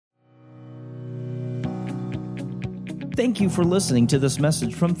Thank you for listening to this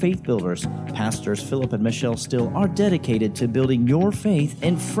message from Faith Builders. Pastors Philip and Michelle Steele are dedicated to building your faith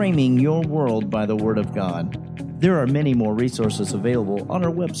and framing your world by the Word of God. There are many more resources available on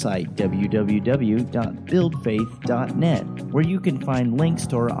our website, www.buildfaith.net, where you can find links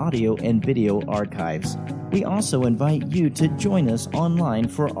to our audio and video archives. We also invite you to join us online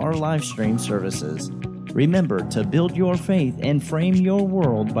for our live stream services. Remember to build your faith and frame your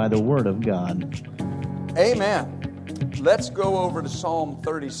world by the Word of God. Amen. Let's go over to Psalm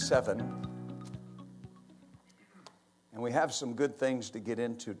 37. And we have some good things to get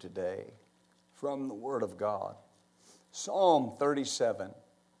into today from the Word of God. Psalm 37.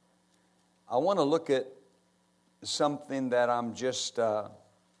 I want to look at something that I'm just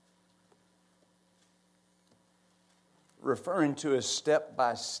referring to as step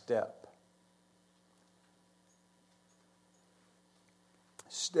by step.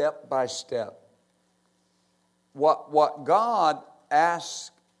 Step by step. What God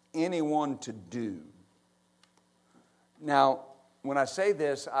asks anyone to do. Now, when I say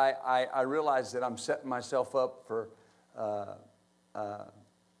this, I realize that I'm setting myself up for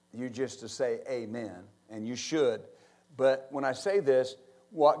you just to say amen, and you should. But when I say this,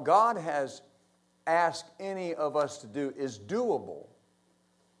 what God has asked any of us to do is doable.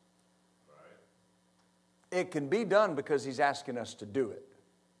 Right. It can be done because He's asking us to do it.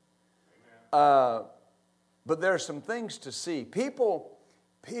 But there are some things to see. People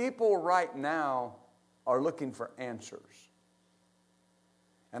right now are looking for answers.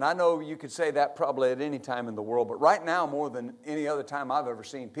 And I know you could say that probably at any time in the world, but right now more than any other time I've ever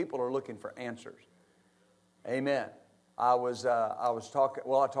seen, people are looking for answers. Amen. I talked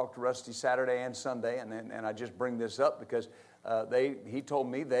to Rusty Saturday and Sunday, and I just bring this up because he told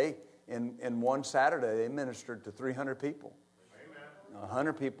me in one Saturday they ministered to 300 people. Amen.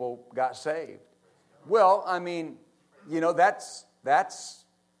 100 people got saved. Well, I mean, that's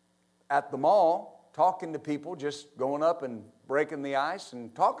at the mall, talking to people, just going up and breaking the ice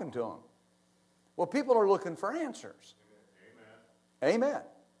and talking to them. Well, people are looking for answers. Amen.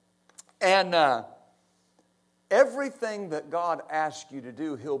 And everything that God asks you to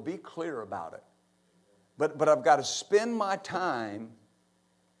do, He'll be clear about it. But I've got to spend my time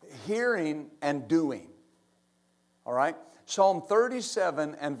hearing and doing. All right? Psalm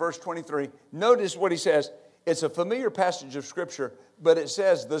 37 and verse 23. Notice what he says. It's a familiar passage of Scripture, but it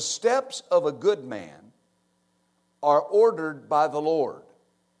says, "The steps of a good man are ordered by the Lord,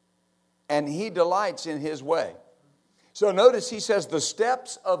 and He delights in His way." So notice he says, the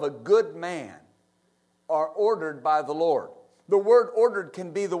steps of a good man are ordered by the Lord. The word ordered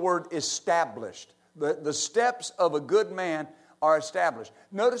can be the word established. The steps of a good man are established.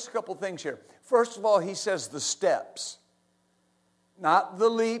 Notice a couple things here. First of all, he says the steps. Not the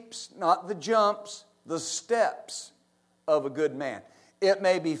leaps, not the jumps, the steps of a good man. It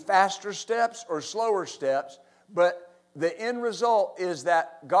may be faster steps or slower steps, but the end result is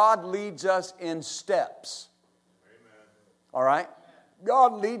that God leads us in steps. Amen. All right?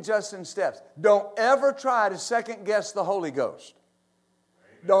 God leads us in steps. Don't ever try to second guess the Holy Ghost.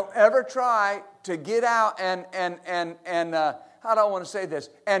 Amen. Don't ever try to get out and how do I want to say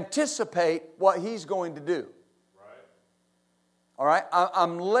this? Anticipate what He's going to do. All right,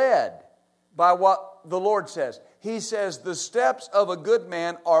 I'm led by what the Lord says. He says the steps of a good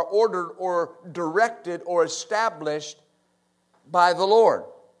man are ordered or directed or established by the Lord.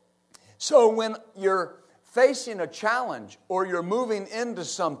 So when you're facing a challenge or you're moving into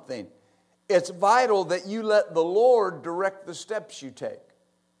something, it's vital that you let the Lord direct the steps you take.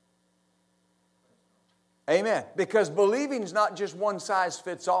 Amen. Because believing is not just one size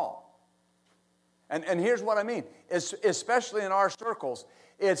fits all. And here's what I mean, especially in our circles,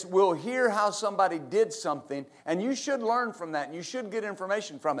 we'll hear how somebody did something, and you should learn from that, and you should get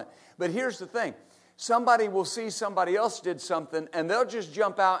information from it. But here's the thing, somebody will see somebody else did something, and they'll just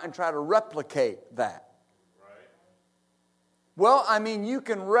jump out and try to replicate that. Right. Well, I mean, you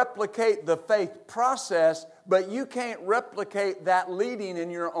can replicate the faith process, but you can't replicate that leading in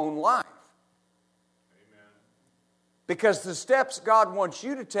your own life. Because the steps God wants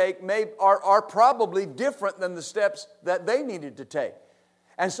you to take are probably different than the steps that they needed to take.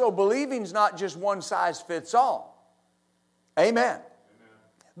 And so believing is not just one size fits all. Amen.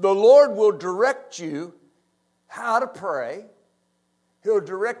 The Lord will direct you how to pray. He'll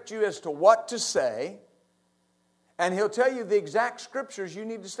direct you as to what to say. And He'll tell you the exact scriptures you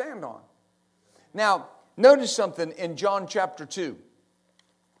need to stand on. Now, notice something in John chapter 2.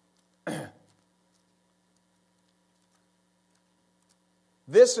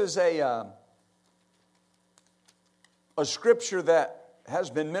 This is a scripture that has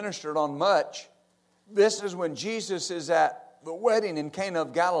been ministered on much, This is when Jesus is at the wedding in Cana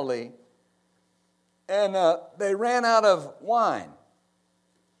of Galilee. And they ran out of wine.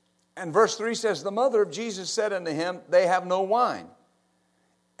 And verse 3 says, the mother of Jesus said unto him, they have no wine.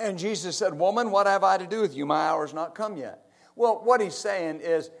 And Jesus said, woman, what have I to do with you? My hour is not come yet. Well, what he's saying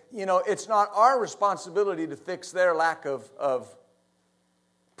is, it's not our responsibility to fix their lack of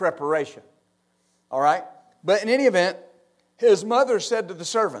preparation. All right? But in any event, his mother said to the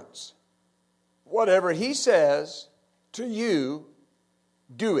servants, whatever he says to you,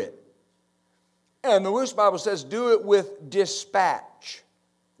 do it. And the Wuest Bible says, do it with dispatch.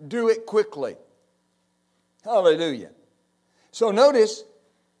 Do it quickly. Hallelujah. So notice,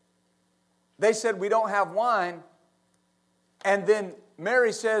 they said, we don't have wine. And then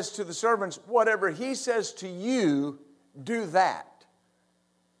Mary says to the servants, whatever he says to you, do that.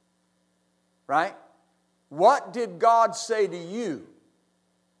 Right? What did God say to you?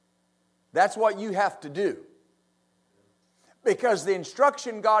 That's what you have to do. Because the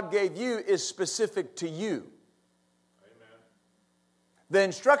instruction God gave you is specific to you. Amen. The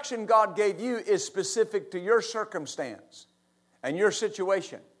instruction God gave you is specific to your circumstance and your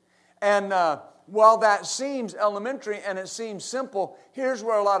situation. And while that seems elementary and it seems simple, here's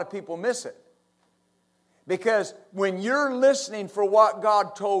where a lot of people miss it. Because when you're listening for what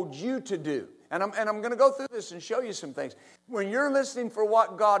God told you to do, and I'm going to go through this and show you some things. When you're listening for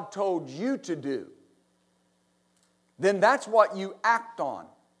what God told you to do, then that's what you act on.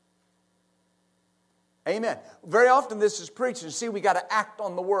 Amen. Very often this is preached, and see, we got to act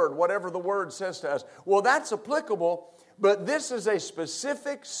on the Word, whatever the Word says to us. Well, that's applicable, but this is a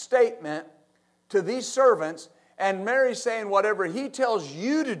specific statement to these servants, and Mary's saying whatever he tells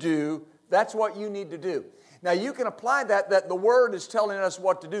you to do, that's what you need to do. Now, you can apply that the Word is telling us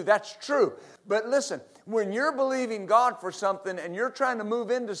what to do. That's true. But listen, when you're believing God for something and you're trying to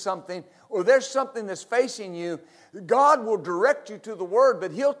move into something, or there's something that's facing you, God will direct you to the Word,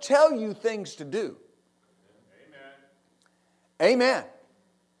 but He'll tell you things to do. Amen. Amen.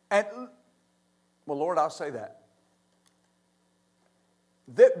 And, well, Lord, I'll say that.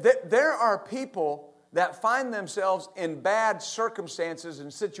 There are people that find themselves in bad circumstances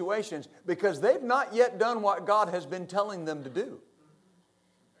and situations because they've not yet done what God has been telling them to do.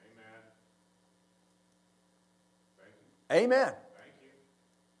 Amen.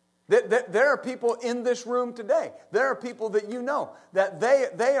 Amen. There are people in this room today. There are people that you know that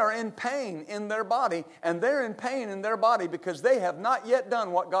they are in pain in their body, and they're in pain in their body because they have not yet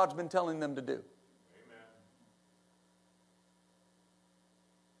done what God's been telling them to do.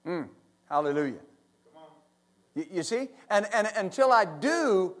 Amen. Hallelujah. You see? And until I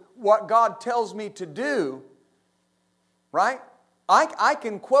do what God tells me to do, right? I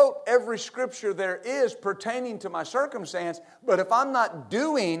can quote every scripture there is pertaining to my circumstance, but if I'm not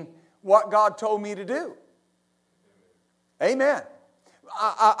doing what God told me to do. Amen.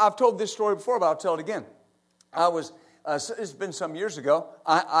 I've told this story before, but I'll tell it again. It's been some years ago.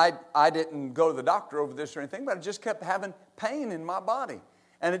 I didn't go to the doctor over this or anything, but I just kept having pain in my body.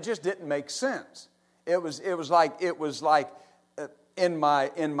 And it just didn't make sense. It was like in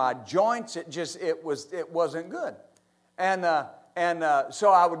my joints. It wasn't good, and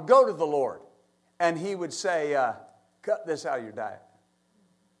so I would go to the Lord, and He would say, "Cut this out of your diet."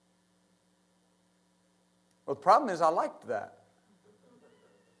 Well, the problem is I liked that.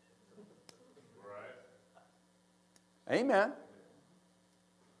 Right. Amen.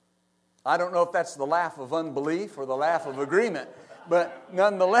 I don't know if that's the laugh of unbelief or the laugh of agreement, but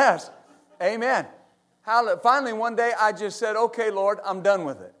nonetheless, amen. Finally, one day, I just said, okay, Lord, I'm done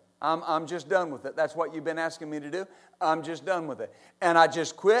with it. I'm just done with it. That's what you've been asking me to do. I'm just done with it. And I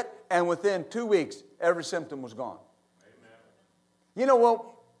just quit, and within 2 weeks, every symptom was gone. Amen. You know,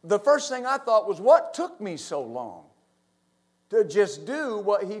 well, the first thing I thought was, what took me so long to just do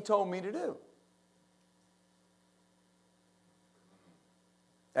what He told me to do?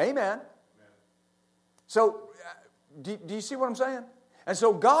 Amen. So, do you see what I'm saying? And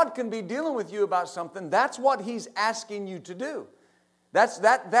so God can be dealing with you about something. That's what He's asking you to do.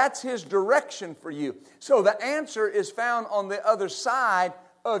 That's His direction for you. So the answer is found on the other side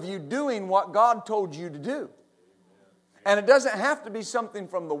of you doing what God told you to do. And it doesn't have to be something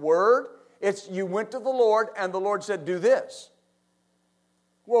from the Word. It's you went to the Lord and the Lord said, do this.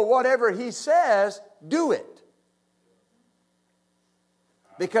 Well, whatever He says, do it.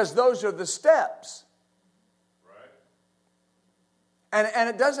 Because those are the steps. And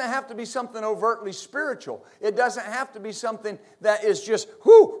it doesn't have to be something overtly spiritual. It doesn't have to be something that is just,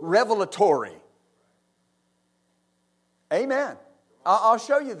 revelatory. Amen. I'll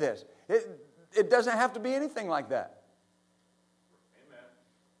show you this. It doesn't have to be anything like that. Amen.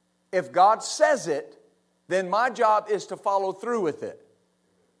 If God says it, then my job is to follow through with it.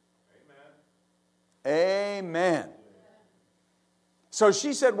 Amen. Amen. So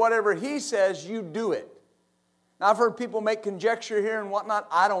she said, whatever he says, you do it. Now, I've heard people make conjecture here and whatnot.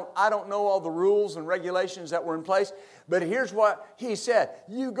 I don't know all the rules and regulations that were in place. But here's what he said.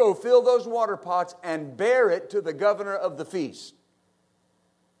 You go fill those water pots and bear it to the governor of the feast.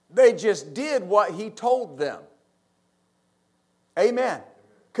 They just did what he told them. Amen.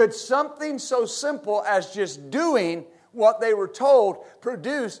 Could something so simple as just doing what they were told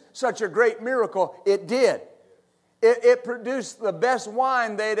produce such a great miracle? It did. It produced the best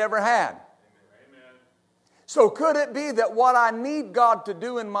wine they'd ever had. So could it be that what I need God to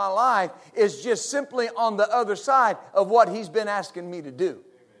do in my life is just simply on the other side of what He's been asking me to do?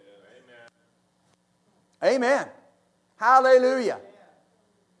 Amen. Amen. Hallelujah.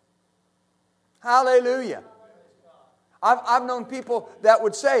 Hallelujah. I've known people that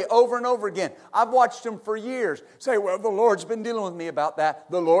would say over and over again, I've watched them for years, say, well, the Lord's been dealing with me about that.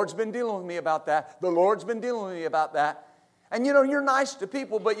 The Lord's been dealing with me about that. The Lord's been dealing with me about that. And you know, you're nice to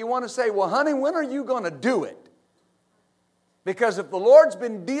people, but you want to say, well, honey, when are you going to do it? Because if the Lord's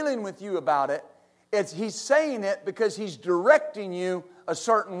been dealing with you about it, He's saying it because He's directing you a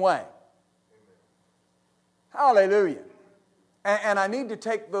certain way. Hallelujah. And I need to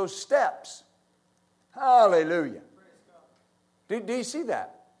take those steps. Hallelujah. Do you see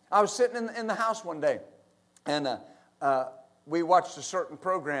that? I was sitting in the house one day, and we watched a certain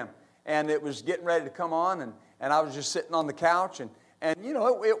program, and it was getting ready to come on, and I was just sitting on the couch, and you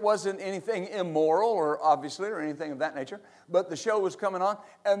know, it wasn't anything immoral or obviously or anything of that nature, but the show was coming on,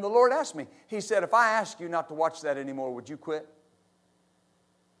 and the Lord asked me, He said, if I ask you not to watch that anymore, would you quit?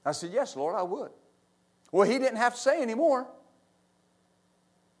 I said, yes, Lord, I would. Well, He didn't have to say anymore.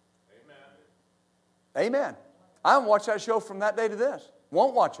 Amen. Amen. I haven't watched that show from that day to this.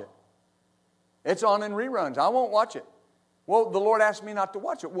 Won't watch it. It's on in reruns. I won't watch it. Well, the Lord asked me not to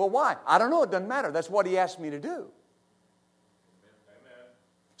watch it. Well, why? I don't know. It doesn't matter. That's what He asked me to do. Amen.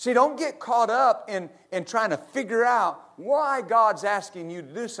 See, don't get caught up in trying to figure out why God's asking you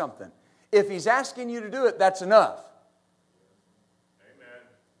to do something. If He's asking you to do it, that's enough.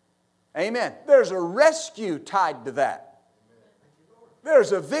 Amen. Amen. There's a rescue tied to that.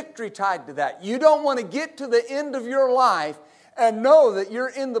 There's a victory tied to that. You don't want to get to the end of your life and know that you're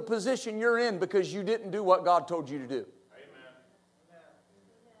in the position you're in because you didn't do what God told you to do.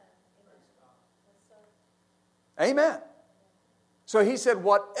 Amen. So He said,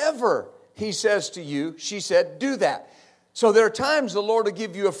 whatever He says to you, she said, do that. So there are times the Lord will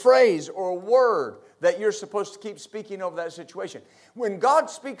give you a phrase or a word that you're supposed to keep speaking over that situation. When God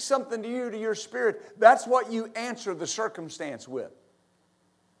speaks something to you, to your spirit, that's what you answer the circumstance with.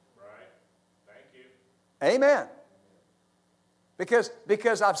 Amen.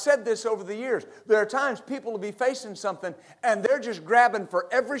 Because I've said this over the years. There are times people will be facing something and they're just grabbing for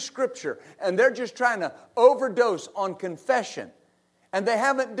every scripture and they're just trying to overdose on confession. And they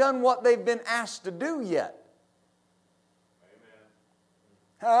haven't done what they've been asked to do yet. Amen.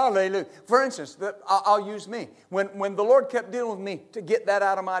 Hallelujah. For instance, I'll use me. When the Lord kept dealing with me to get that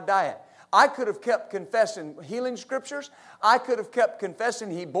out of my diet, I could have kept confessing healing scriptures. I could have kept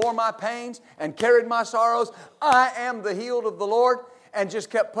confessing He bore my pains and carried my sorrows. I am the healed of the Lord. And just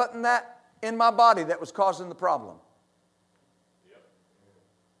kept putting that in my body that was causing the problem.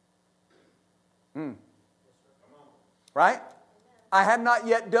 Right? I had not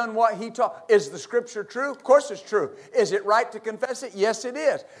yet done what He taught. Is the scripture true? Of course it's true. Is it right to confess it? Yes, it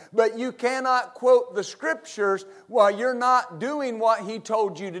is. But you cannot quote the scriptures while you're not doing what He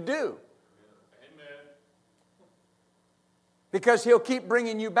told you to do. Because He'll keep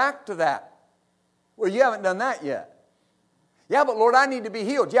bringing you back to that. Well, you haven't done that yet. Yeah, but Lord, I need to be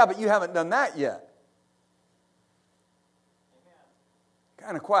healed. Yeah, but you haven't done that yet.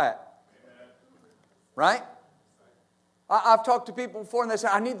 Kind of quiet. Right? I've talked to people before and they say,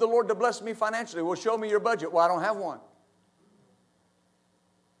 I need the Lord to bless me financially. Well, show me your budget. Well, I don't have one.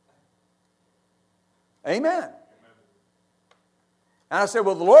 Amen. And I said,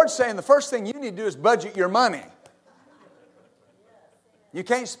 well, the Lord's saying the first thing you need to do is budget your money. You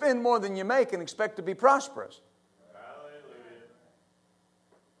can't spend more than you make and expect to be prosperous.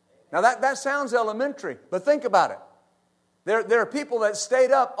 Now that sounds elementary, but think about it. There are people that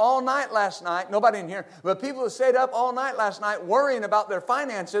stayed up all night last night, nobody in here, but people that stayed up all night last night worrying about their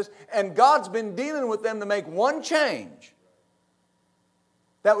finances, and God's been dealing with them to make one change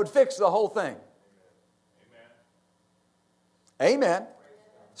that would fix the whole thing. Amen. Amen.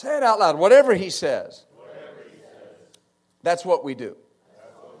 Say it out loud. Whatever He says, that's what we do.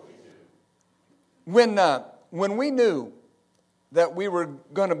 When we knew that we were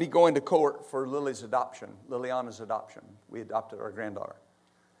going to be going to court for Liliana's adoption. We adopted our granddaughter.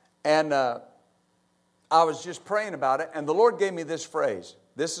 And I was just praying about it, and the Lord gave me this phrase.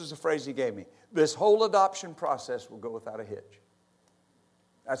 This is the phrase He gave me. This whole adoption process will go without a hitch.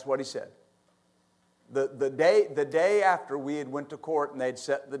 That's what He said. The day after we had went to court and they'd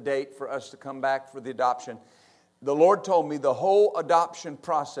set the date for us to come back for the adoption, the Lord told me the whole adoption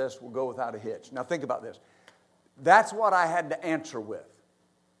process will go without a hitch. Now think about this. That's what I had to answer with.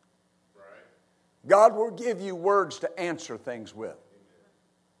 Right. God will give you words to answer things with.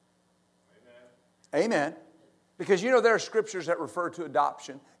 Amen. Amen. Because you know there are scriptures that refer to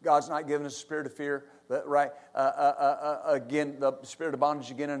adoption. God's not given us a spirit of fear, but right? Again, the spirit of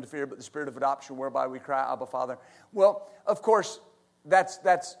bondage again unto fear, but the spirit of adoption whereby we cry, Abba, Father. Well, of course,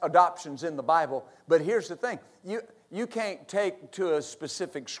 that's adoptions in the Bible. But here's the thing: you can't take to a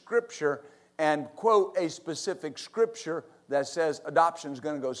specific scripture and quote a specific scripture that says adoption is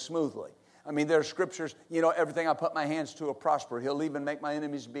going to go smoothly. I mean, there are scriptures, everything I put my hands to will prosper. He'll even make my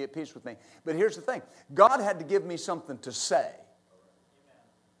enemies be at peace with me. But here's the thing. God had to give me something to say.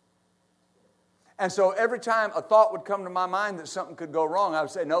 And so every time a thought would come to my mind that something could go wrong, I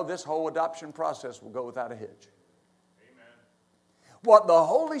would say, no, this whole adoption process will go without a hitch. Amen. What the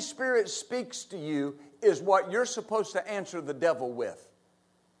Holy Spirit speaks to you is what you're supposed to answer the devil with.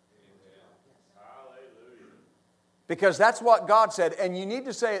 Because that's what God said. And you need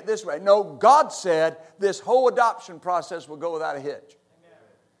to say it this way. No, God said this whole adoption process will go without a hitch.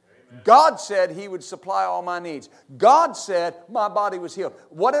 Amen. God said He would supply all my needs. God said my body was healed.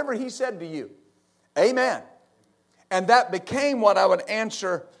 Whatever He said to you. Amen. And that became what I would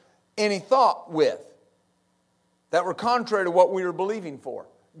answer any thought with that were contrary to what we were believing for.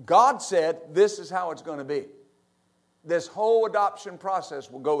 God said this is how it's going to be. This whole adoption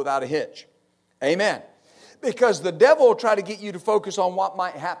process will go without a hitch. Amen. Because the devil will try to get you to focus on what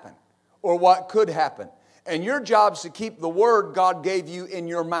might happen or what could happen. And your job is to keep the word God gave you in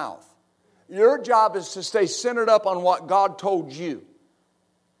your mouth. Your job is to stay centered up on what God told you.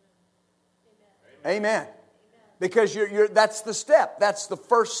 Amen. Because that's the step. That's the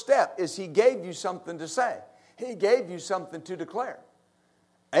first step, is He gave you something to say. He gave you something to declare.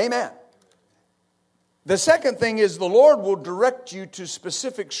 Amen. The second thing is the Lord will direct you to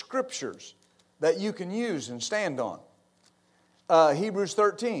specific scriptures that you can use and stand on. Hebrews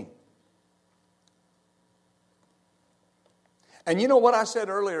 13. And you know what I said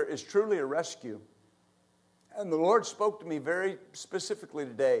earlier is truly a rescue. And the Lord spoke to me very specifically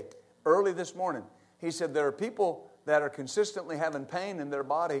today, early this morning. He said there are people that are consistently having pain in their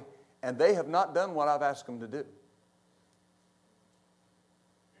body, and they have not done what I've asked them to do.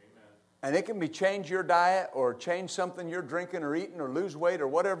 And it can be change your diet or change something you're drinking or eating or lose weight or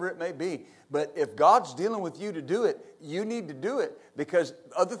whatever it may be. But if God's dealing with you to do it, you need to do it because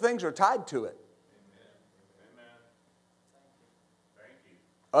other things are tied to it. Amen. Thank you.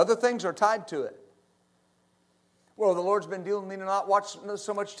 Other things are tied to it. Well, the Lord's been dealing with me to not watch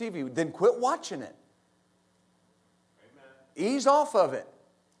so much TV. Then quit watching it. Amen. Ease off of it.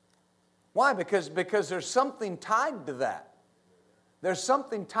 Why? Because there's something tied to that. There's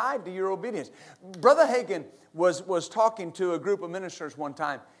something tied to your obedience. Brother Hagin was talking to a group of ministers one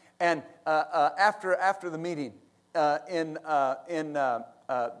time, and after the meeting in the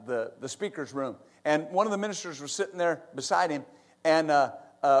speaker's room, and one of the ministers was sitting there beside him, and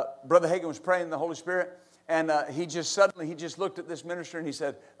Brother Hagin was praying in the Holy Spirit, and he just looked at this minister and he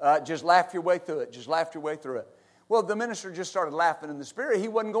said, "Just laugh your way through it. Just laugh your way through it." Well, the minister just started laughing in the Spirit. He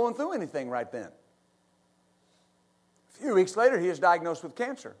wasn't going through anything right then. A few weeks later, he was diagnosed with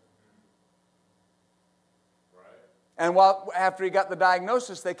cancer. Right. And after he got the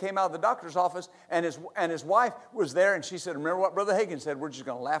diagnosis, they came out of the doctor's office, and his wife was there, and she said, "Remember what Brother Hagin said? We're just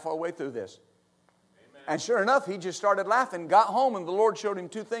going to laugh our way through this." Amen. And sure enough, he just started laughing, got home, and the Lord showed him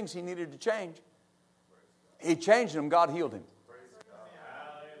two things he needed to change. He changed them, God healed him.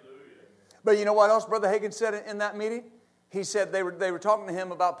 But you know what else Brother Hagin said in that meeting? He said they were talking to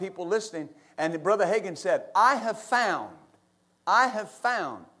him about people listening, and Brother Hagin said, I have found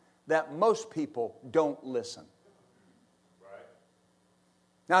that most people don't listen. Right.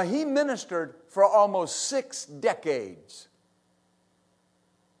 Now, he ministered for almost 6 decades.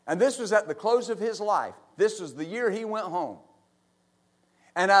 And this was at the close of his life. This was the year he went home.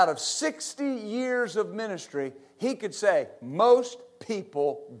 And out of 60 years of ministry, he could say, most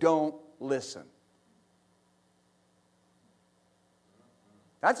people don't listen.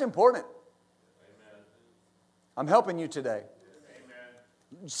 That's important. Amen. I'm helping you today.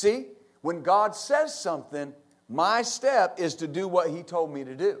 Amen. See, when God says something, my step is to do what He told me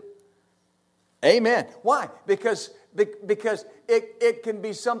to do. Amen. Why? Because because it can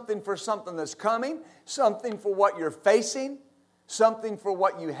be something for something that's coming, something for what you're facing, something for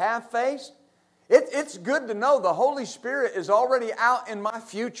what you have faced. It's good to know the Holy Spirit is already out in my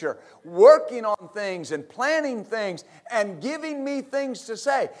future, working on things and planning things and giving me things to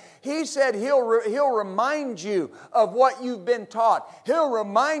say. He said He'll remind you of what you've been taught. He'll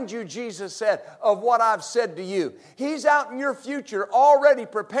remind you, Jesus said, of what I've said to you. He's out in your future already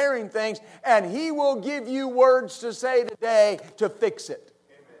preparing things, and He will give you words to say today to fix it.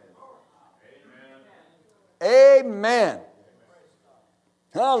 Amen. Amen.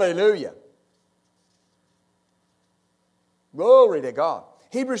 Hallelujah. Glory to God.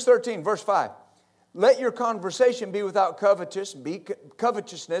 Hebrews 13, verse 5. Let your conversation be without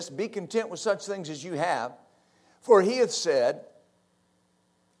covetousness. Be content with such things as you have. For He hath said,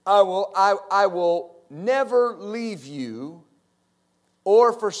 I will never leave you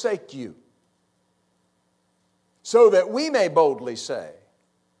or forsake you. So that we may boldly say,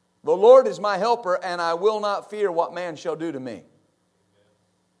 the Lord is my helper, and I will not fear what man shall do to me.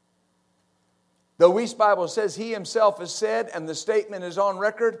 The Weiss Bible says He Himself has said, and the statement is on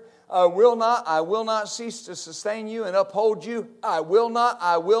record, I will not cease to sustain you and uphold you. I will not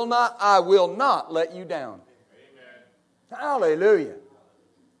let you down. Amen. Hallelujah.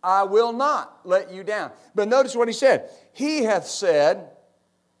 I will not let you down. But notice what He said. He hath said,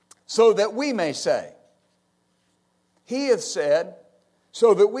 so that we may say. He hath said,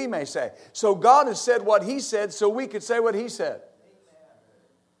 so that we may say. So God has said what He said, so we could say what He said.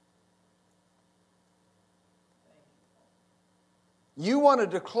 You want to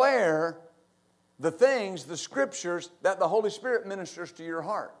declare the things, the Scriptures, that the Holy Spirit ministers to your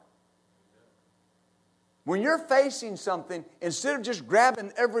heart. When you're facing something, instead of just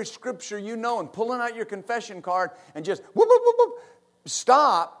grabbing every Scripture you know and pulling out your confession card and just whoop, whoop, whoop, whoop,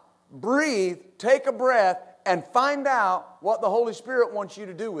 stop, breathe, take a breath, and find out what the Holy Spirit wants you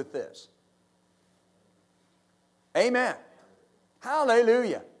to do with this. Amen.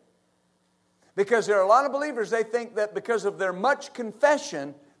 Hallelujah. Because there are a lot of believers, they think that because of their much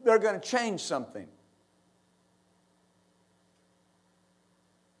confession, they're going to change something.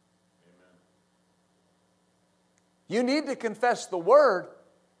 Amen. You need to confess the Word,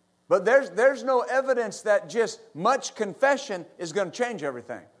 but there's no evidence that just much confession is going to change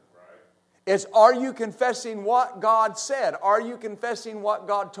everything. Right. It's, are you confessing what God said? Are you confessing what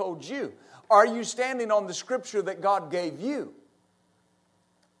God told you? Are you standing on the Scripture that God gave you?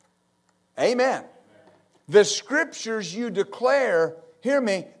 Amen. The Scriptures you declare, hear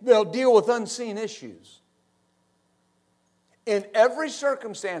me, they'll deal with unseen issues. In every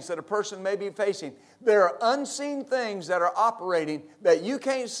circumstance that a person may be facing, there are unseen things that are operating that you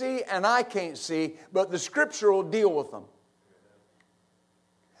can't see and I can't see, but the Scripture will deal with them.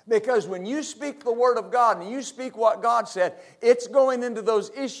 Because when you speak the Word of God and you speak what God said, it's going into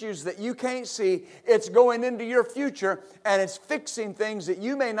those issues that you can't see. It's going into your future, and it's fixing things that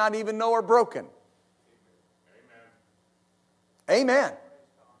you may not even know are broken. Amen. Amen.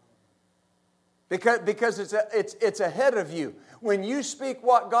 Because it's ahead of you. When you speak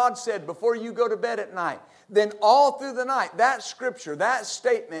what God said before you go to bed at night, then all through the night, that Scripture, that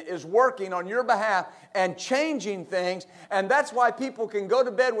statement is working on your behalf and changing things. And that's why people can go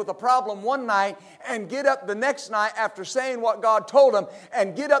to bed with a problem one night and get up the next night after saying what God told them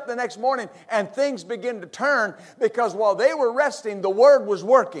and get up the next morning and things begin to turn because while they were resting, the Word was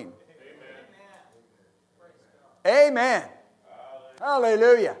working. Amen. Amen.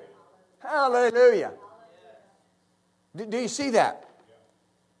 Hallelujah. Hallelujah. Do you see that?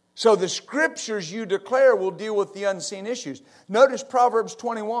 So the Scriptures you declare will deal with the unseen issues. Notice Proverbs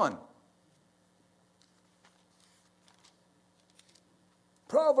 21.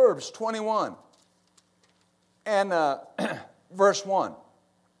 Proverbs 21 and verse 1.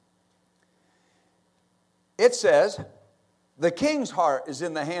 It says, the king's heart is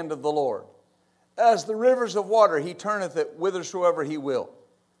in the hand of the Lord. As the rivers of water, He turneth it whithersoever He will.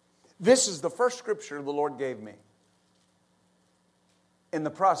 This is the first Scripture the Lord gave me in the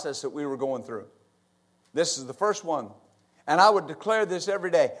process that we were going through. This is the first one. And I would declare this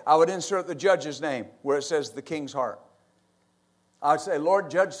every day. I would insert the judge's name where it says the king's heart. I would say, Lord,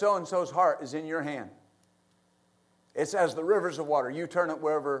 Judge so-and-so's heart is in your hand. It's as the rivers of water. You turn it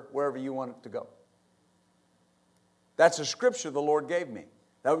wherever you want it to go. That's a Scripture the Lord gave me.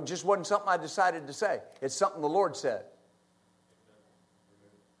 That just wasn't something I decided to say. It's something the Lord said.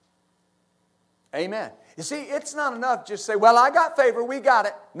 Amen. You see, it's not enough just say, well, I got favor, we got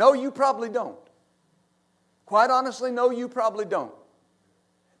it. No, you probably don't. Quite honestly, no, you probably don't.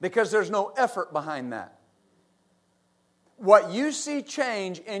 Because there's no effort behind that. What you see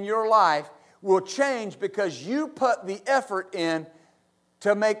change in your life will change because you put the effort in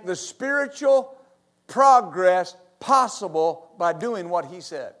to make the spiritual progress possible by doing what He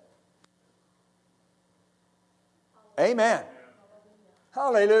said. Amen.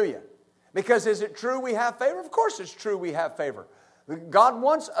 Hallelujah. Because is it true we have favor? Of course it's true we have favor. God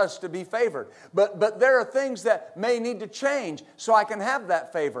wants us to be favored. But there are things that may need to change so I can have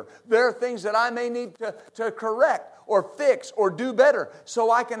that favor. There are things that I may need to correct or fix or do better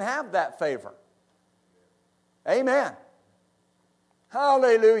so I can have that favor. Amen.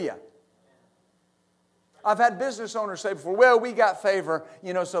 Hallelujah. I've had business owners say before, well, we got favor,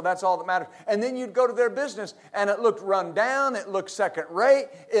 so that's all that matters. And then you'd go to their business and it looked run down, it looked second rate,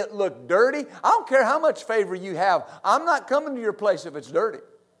 it looked dirty. I don't care how much favor you have. I'm not coming to your place if it's dirty.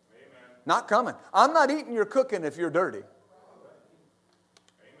 Amen. Not coming. I'm not eating your cooking if you're dirty. Amen.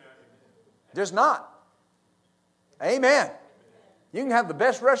 Just not. Amen. You can have the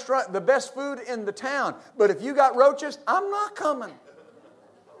best restaurant, the best food in the town, but if you got roaches, I'm not coming.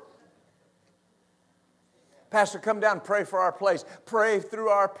 Pastor, come down and pray for our place. Pray through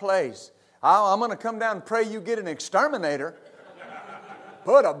our place. I'm going to come down and pray you get an exterminator.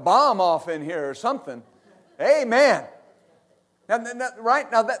 Put a bomb off in here or something. Amen.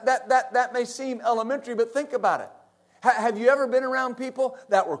 Right? Now that may seem elementary, but think about it. Have you ever been around people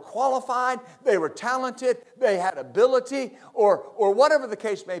that were qualified, they were talented, they had ability, or whatever the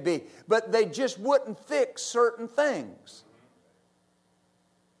case may be, but they just wouldn't fix certain things?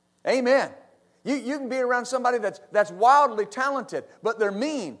 Amen. You can be around somebody that's wildly talented, but they're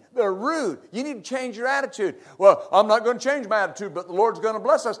mean, they're rude. You need to change your attitude. Well, I'm not going to change my attitude, but the Lord's going to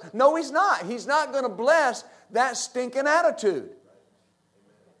bless us. No, He's not. He's not going to bless that stinking attitude.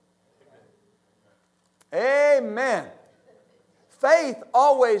 Amen. Faith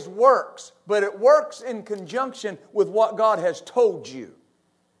always works, but it works in conjunction with what God has told you.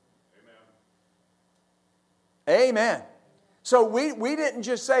 Amen. Amen. So we didn't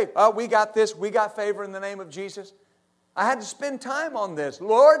just say, oh, we got this, we got favor in the name of Jesus. I had to spend time on this.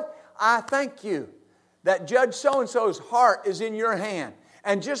 Lord, I thank you that Judge so-and-so's heart is in your hand.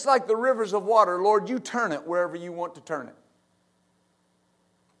 And just like the rivers of water, Lord, you turn it wherever you want to turn it.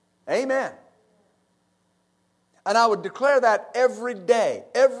 Amen. And I would declare that every day.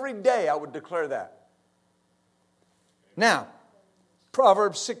 Every day I would declare that. Now,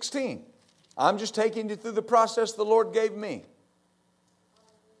 Proverbs 16. I'm just taking you through the process the Lord gave me.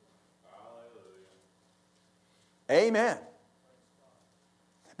 Amen.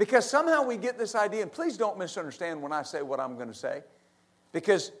 Because somehow we get this idea, and please don't misunderstand when I say what I'm going to say,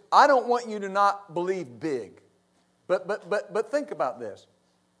 because I don't want you to not believe big. But think about this.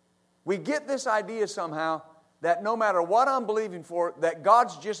 We get this idea somehow that no matter what I'm believing for, that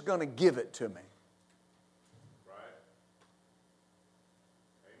God's just going to give it to me. Right.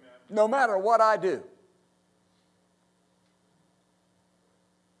 Amen. No matter what I do.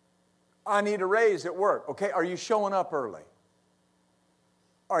 I need a raise at work. Okay, are you showing up early?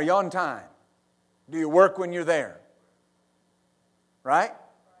 Are you on time? Do you work when you're there? Right?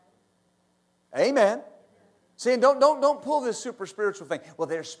 Amen. See, don't pull this super spiritual thing. Well,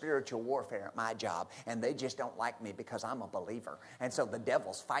 there's spiritual warfare at my job, and they just don't like me because I'm a believer, and so the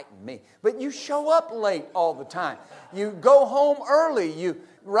devil's fighting me. But you show up late all the time. You go home early. You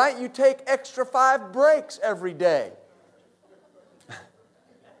take extra 5 breaks every day.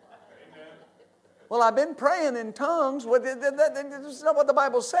 Well, I've been praying in tongues. That's not what the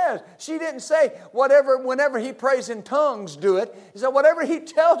Bible says. She didn't say whenever he prays in tongues, do it. He said whatever he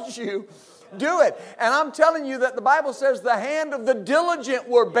tells you, do it. And I'm telling you that the Bible says the hand of the diligent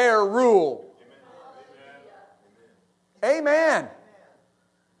will bear rule. Amen.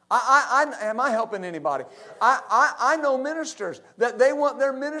 Am I helping anybody? I know ministers that they want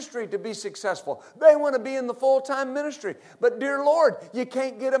their ministry to be successful. They want to be in the full-time ministry. But dear Lord, you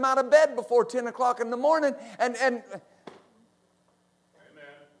can't get them out of bed before 10 o'clock in the morning. And Amen.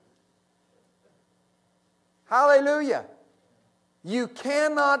 Hallelujah. You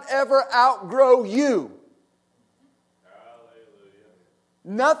cannot ever outgrow you. Hallelujah.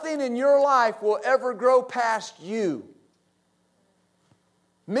 Nothing in your life will ever grow past you.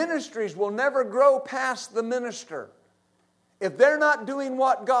 Ministries will never grow past the minister. If they're not doing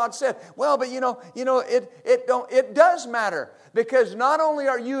what God said, well, but it does matter. Because not only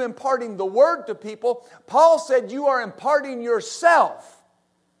are you imparting the word to people, Paul said you are imparting yourself.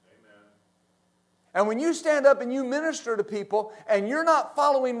 Amen. And when you stand up and you minister to people and you're not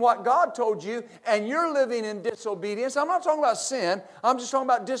following what God told you and you're living in disobedience, I'm not talking about sin, I'm just talking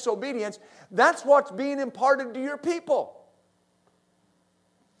about disobedience, that's what's being imparted to your people.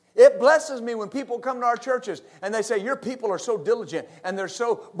 It blesses me when people come to our churches and they say, your people are so diligent and they're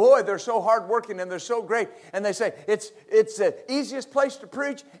so hardworking and they're so great. And they say, it's the easiest place to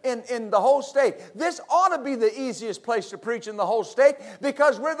preach in the whole state. This ought to be the easiest place to preach in the whole state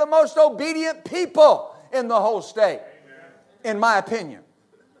because we're the most obedient people in the whole state, in my opinion.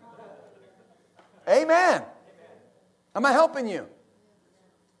 Amen. Am I helping you?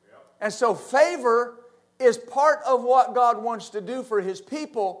 And so favor is part of what God wants to do for His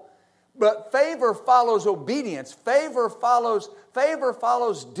people, but favor follows obedience. Favor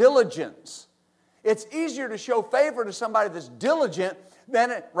follows diligence. It's easier to show favor to somebody that's diligent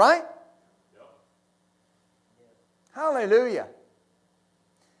than it, right? Yep. Hallelujah.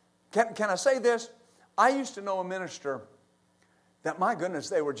 Can I say this? I used to know a minister that, my goodness,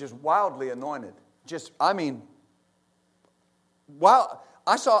 they were just wildly anointed. Wow.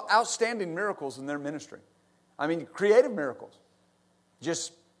 I saw outstanding miracles in their ministry. I mean, creative miracles.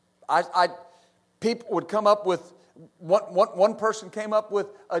 People would come up with, one person came up with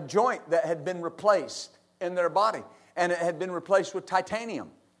a joint that had been replaced in their body, and it had been replaced with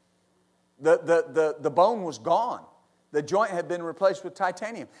titanium. The bone was gone. The joint had been replaced with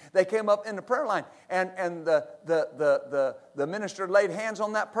titanium. They came up in the prayer line, and the minister laid hands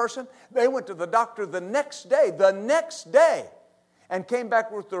on that person. They went to the doctor the next day, and came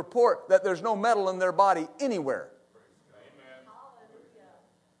back with the report that there's no metal in their body anywhere.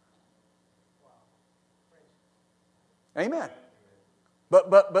 Amen.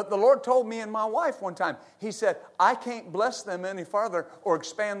 But the Lord told me and my wife one time, He said, I can't bless them any farther or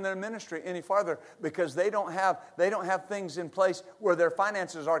expand their ministry any farther because they don't have things in place where their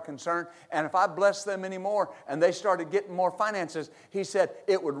finances are concerned. And if I bless them anymore and they started getting more finances, He said,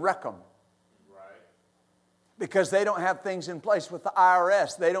 it would wreck them. Because they don't have things in place with the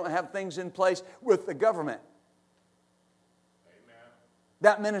IRS. They don't have things in place with the government. Amen.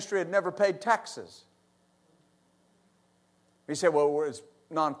 That ministry had never paid taxes. He said, well, it's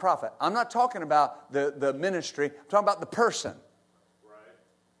nonprofit. I'm not talking about the ministry. I'm talking about the person. Right.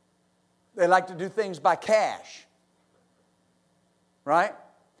 They like to do things by cash. Right?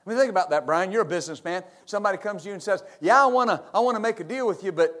 I mean, think about that, Brian. You're a businessman. Somebody comes to you and says, yeah, I want to make a deal with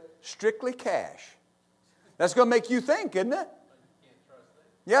you, but strictly cash. That's going to make you think, isn't it?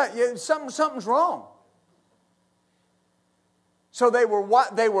 Yeah, something's wrong. So they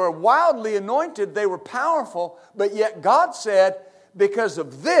were wildly anointed, they were powerful, but yet God said, because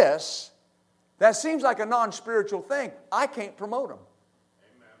of this, that seems like a non-spiritual thing, I can't promote them.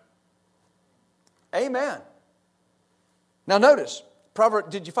 Amen. Now notice,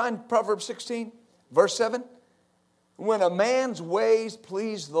 did you find Proverbs 16, verse 7? When a man's ways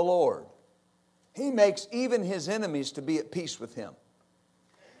please the Lord, He makes even his enemies to be at peace with him.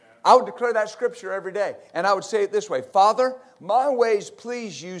 I would declare that scripture every day. And I would say it this way, Father, my ways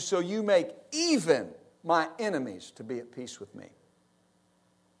please you, so you make even my enemies to be at peace with me.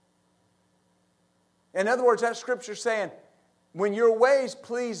 In other words, that scripture is saying, when your ways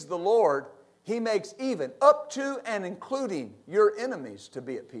please the Lord, He makes even, up to and including your enemies to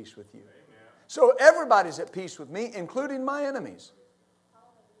be at peace with you. Amen. So everybody's at peace with me, including my enemies.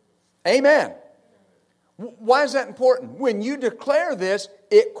 Amen. Why is that important? When you declare this,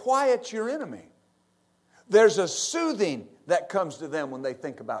 it quiets your enemy. There's a soothing that comes to them when they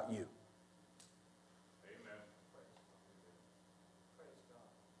think about you.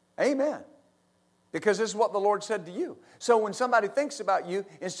 Amen. Because this is what the Lord said to you. So when somebody thinks about you,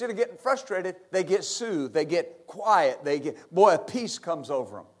 instead of getting frustrated, they get soothed, they get quiet, a peace comes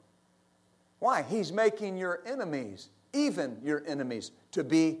over them. Why? He's making your enemies, even your enemies, to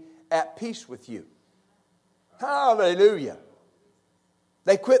be at peace with you. Hallelujah.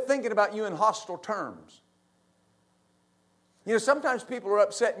 They quit thinking about you in hostile terms. You know, sometimes people are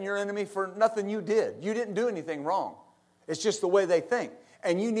upsetting your enemy for nothing you did. You didn't do anything wrong. It's just the way they think.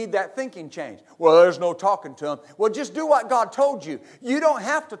 And you need that thinking change. Well, there's no talking to them. Well, just do what God told you. You don't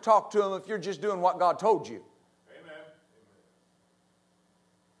have to talk to them if you're just doing what God told you.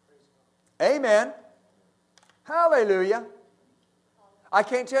 Amen. Amen. Hallelujah. I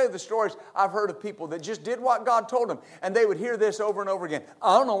can't tell you the stories I've heard of people that just did what God told them, and they would hear this over and over again.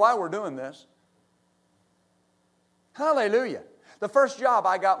 I don't know why we're doing this. Hallelujah. The first job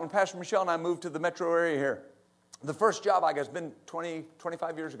I got when Pastor Michelle and I moved to the metro area here, the first job I got, it's been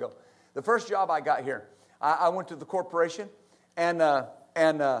 25 years ago. The first job I got here, I went to the corporation, and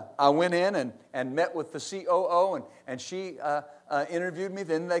I went in and met with the COO, and she interviewed me.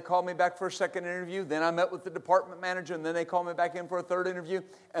 Then they called me back for a second interview. Then I met with the department manager, and then they called me back in for a third interview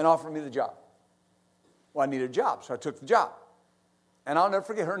and offered me the job. Well, I needed a job, so I took the job. And I'll never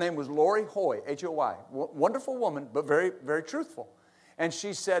forget, her name was Lori Hoy, H-O-Y. Wonderful woman, but very, very truthful. And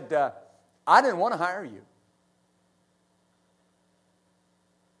she said, I didn't want to hire you.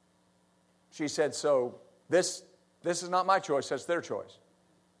 She said, so this is not my choice, that's their choice.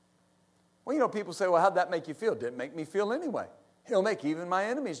 Well, you know, people say, well, how'd that make you feel? Didn't make me feel anyway. He'll make even my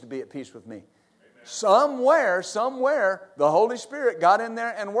enemies to be at peace with me. Amen. Somewhere, the Holy Spirit got in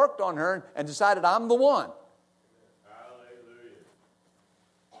there and worked on her and decided I'm the one. Hallelujah.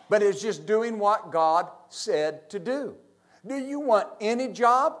 But it's just doing what God said to do. Do you want any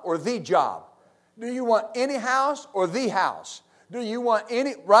job or the job? Do you want any house or the house? Do you want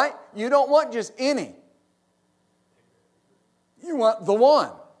any, right? You don't want just any. You want the one.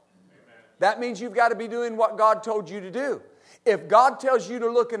 Amen. That means you've got to be doing what God told you to do. If God tells you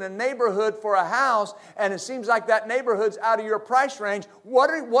to look in a neighborhood for a house and it seems like that neighborhood's out of your price range, what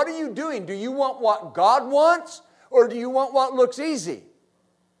are you doing? Do you want what God wants or do you want what looks easy?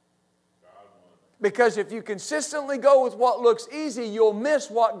 Because if you consistently go with what looks easy, you'll miss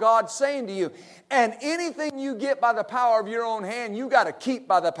what God's saying to you. And anything you get by the power of your own hand, you got to keep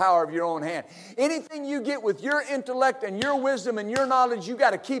by the power of your own hand. Anything you get with your intellect and your wisdom and your knowledge, you got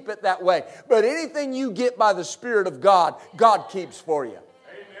to keep it that way. But anything you get by the Spirit of God, God keeps for you. Amen.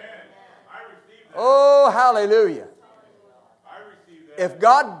 I receive that. Oh, hallelujah. I receive that. If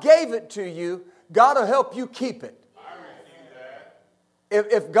God gave it to you, God will help you keep it. I receive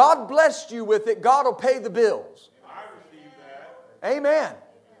that. If God blessed you with it, God will pay the bills. I receive that. Amen.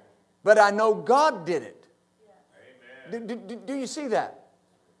 But I know God did it. Amen. Do you see that?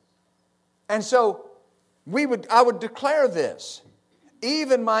 And so I would declare this.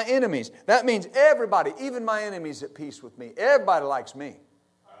 Even my enemies. That means everybody, even my enemies at peace with me. Everybody likes me.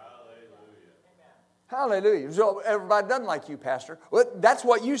 Hallelujah. Hallelujah. So everybody doesn't like you, Pastor. Well, that's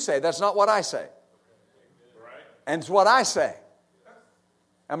what you say. That's not what I say. Right. And it's what I say.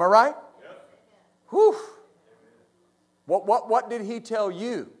 Am I right? Yep. Whew. What did he tell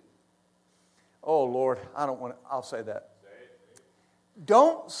you? Oh, Lord, I'll say that.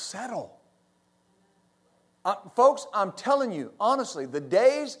 Don't settle. Folks, I'm telling you, honestly, the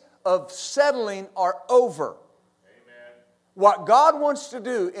days of settling are over. What God wants to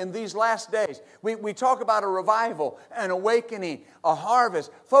do in these last days, we talk about a revival, an awakening, a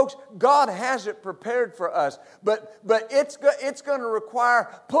harvest. Folks, God has it prepared for us, but it's going to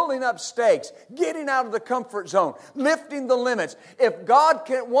require pulling up stakes, getting out of the comfort zone, lifting the limits. If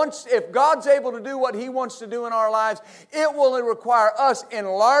God's able to do what He wants to do in our lives, it will require us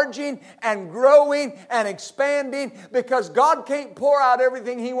enlarging and growing and expanding, because God can't pour out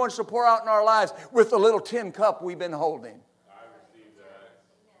everything He wants to pour out in our lives with the little tin cup we've been holding.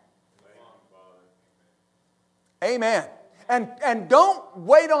 Amen. And don't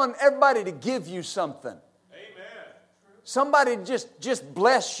wait on everybody to give you something. Amen. Somebody just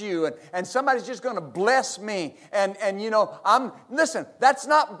bless you, and somebody's just going to bless me. And you know, listen, that's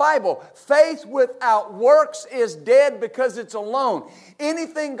not Bible. Faith without works is dead because it's alone.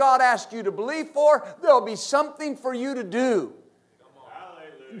 Anything God asks you to believe for, there'll be something for you to do.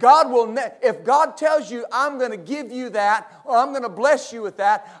 God will, if God tells you, I'm going to give you that, or I'm going to bless you with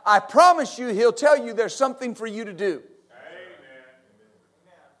that, I promise you He'll tell you there's something for you to do.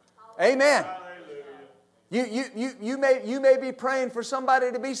 Amen. You may be praying for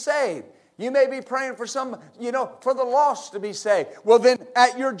somebody to be saved. You may be praying for for the lost to be saved. Well, then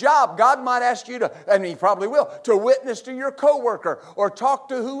at your job, God might ask you to, and He probably will, to witness to your coworker or talk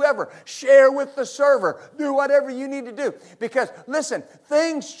to whoever. Share with the server. Do whatever you need to do. Because, listen,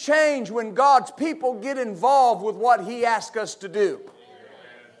 things change when God's people get involved with what He asks us to do.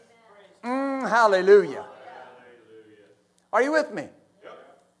 Hallelujah. Are you with me?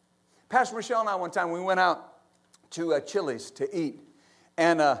 Pastor Michelle and I, one time, we went out to Chili's to eat.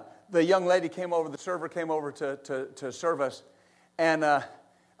 And the young lady came over, the server came over to serve us. And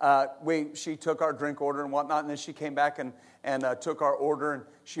she took our drink order and whatnot. And then she came back and took our order. And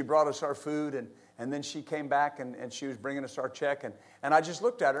she brought us our food. And then she came back and she was bringing us our check. And I just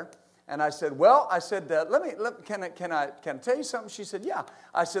looked at her. And I said, can I tell you something? She said, yeah.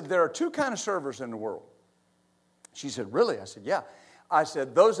 I said, there are two kind of servers in the world. She said, really? I said, yeah. I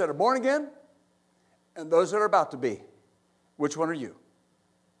said, those that are born again and those that are about to be. Which one are you?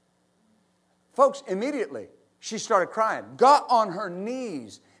 Folks, immediately she started crying, got on her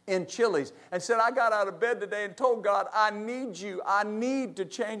knees in Chili's and said, I got out of bed today and told God, I need you. I need to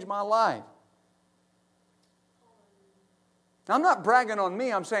change my life. Now, I'm not bragging on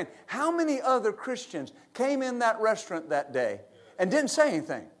me. I'm saying, how many other Christians came in that restaurant that day and didn't say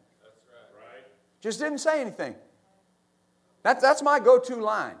anything? That's right. Just didn't say anything. That's my go-to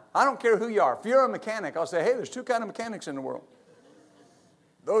line. I don't care who you are. If you're a mechanic, I'll say, hey, there's two kinds of mechanics in the world.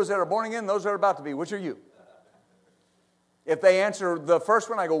 Those that are born again, those that are about to be. Which are you? If they answer the first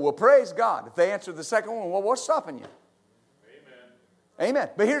one, I go, well, praise God. If they answer the second one, well, what's stopping you? Amen.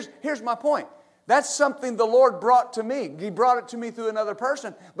 But here's my point. That's something the Lord brought to me. He brought it to me through another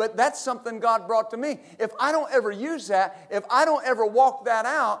person, but that's something God brought to me. If I don't ever use that, if I don't ever walk that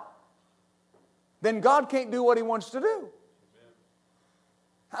out, then God can't do what He wants to do.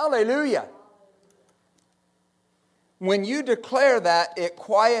 Hallelujah. When you declare that, it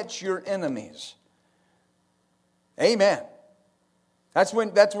quiets your enemies. Amen. That's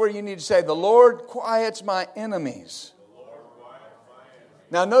where you need to say, the Lord quiets my enemies.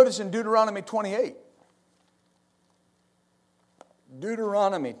 Now notice in Deuteronomy 28.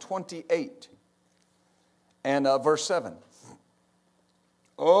 Deuteronomy 28 and verse 7.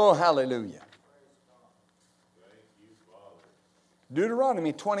 Oh, hallelujah.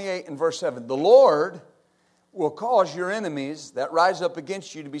 Deuteronomy 28 and verse 7. The Lord will cause your enemies that rise up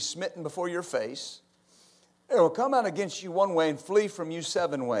against you to be smitten before your face. They will come out against you one way and flee from you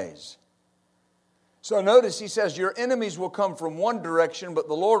 7 ways. So notice he says your enemies will come from one direction, but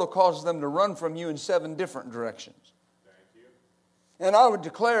the Lord will cause them to run from you in 7 different directions. Thank you. And I would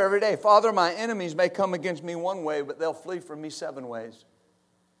declare every day, Father, my enemies may come against me one way, but they'll flee from me 7 ways.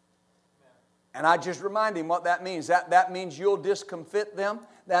 And I just remind him what that means. That means you'll discomfit them.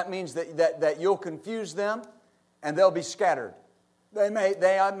 That means that you'll confuse them, and they'll be scattered. They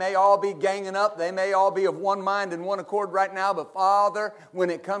may all be ganging up. They may all be of one mind and one accord right now. But Father, when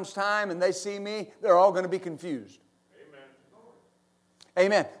it comes time and they see me, they're all going to be confused. Amen.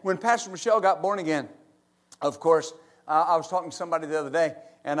 Amen. When Pastor Michelle got born again, of course, I was talking to somebody the other day,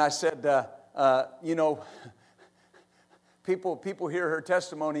 and I said, people hear her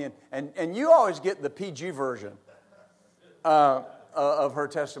testimony, and you always get the PG version of her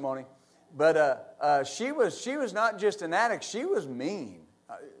testimony. But she was not just an addict, she was mean.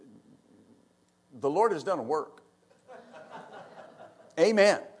 The Lord has done a work.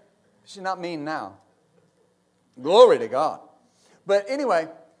 Amen. She's not mean now. Glory to God. But anyway,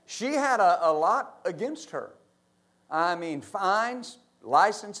 she had a lot against her. I mean, fines,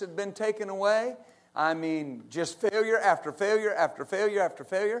 license had been taken away. I mean, just failure after failure after failure after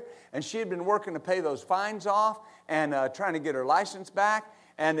failure. And she had been working to pay those fines off and trying to get her license back.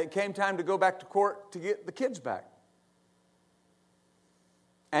 And it came time to go back to court to get the kids back.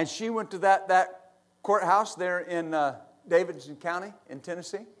 And she went to that courthouse there in Davidson County in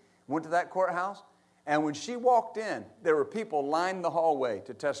Tennessee. Went to that courthouse. And when she walked in, there were people lined the hallway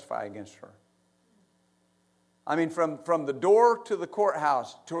to testify against her. I mean, from the door to the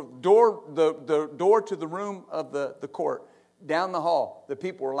courthouse, to the door to the room of the court, down the hall, the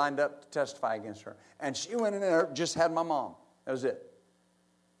people were lined up to testify against her. And she went in there, just had my mom. That was it.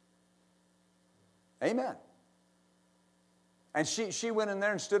 Amen. And she went in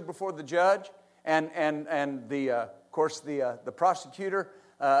there and stood before the judge, and of course the prosecutor.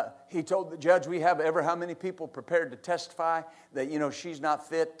 He told the judge, we have ever how many people prepared to testify that she's not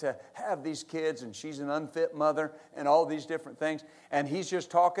fit to have these kids, and she's an unfit mother, and all these different things. And he's just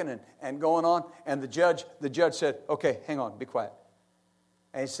talking and going on. And the judge said, okay, hang on, be quiet.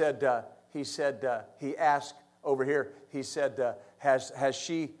 And he asked over here. He said, has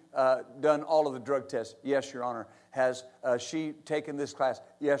she done all of the drug tests? Yes, Your Honor. Has she taken this class?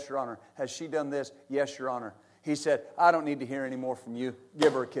 Yes, Your Honor. Has she done this? Yes, Your Honor. He said, I don't need to hear any more from you.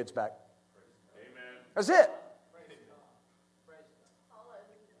 Give her kids back. Amen. That's it.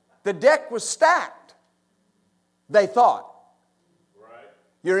 The deck was stacked. They thought. Right.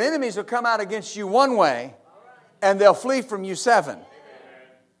 Your enemies will come out against you one way, and they'll flee from you 7.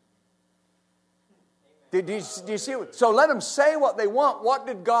 Do you see? So let them say what they want. What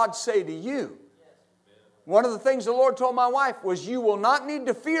did God say to you? One of the things the Lord told my wife was, you will not need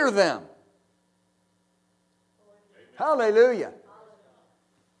to fear them. Hallelujah.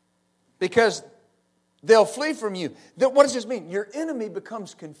 Because they'll flee from you. What does this mean? Your enemy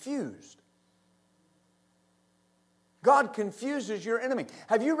becomes confused. God confuses your enemy.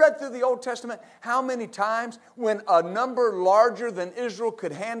 Have you read through the Old Testament how many times when a number larger than Israel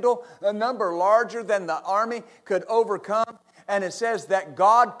could handle, a number larger than the army could overcome, and it says that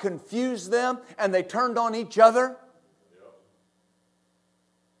God confused them and they turned on each other?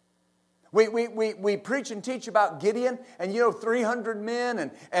 We preach and teach about Gideon and 300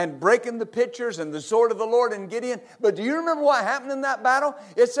 men and breaking the pitchers and the sword of the Lord in Gideon. But do you remember what happened in that battle?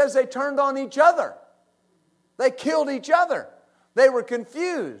 It says they turned on each other. They killed each other. They were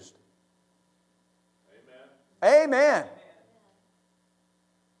confused. Amen. Amen.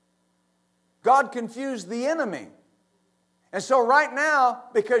 God confused the enemy. And so right now,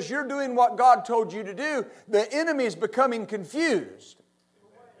 because you're doing what God told you to do, the enemy is becoming confused.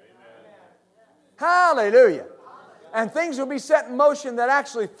 Hallelujah. And things will be set in motion that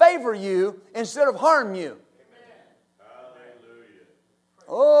actually favor you instead of harm you. Hallelujah.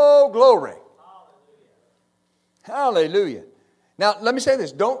 Oh, glory. Hallelujah. Now, let me say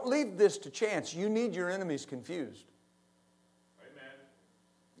this. Don't leave this to chance. You need your enemies confused. Amen.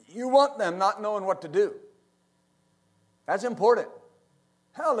 You want them not knowing what to do. That's important.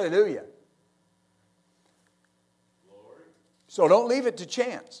 Hallelujah. Glory. So don't leave it to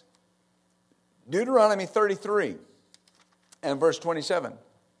chance. Deuteronomy 33 and verse 27.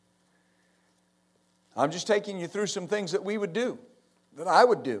 I'm just taking you through some things that we would do, that I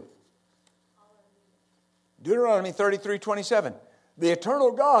would do. Deuteronomy 33:27. The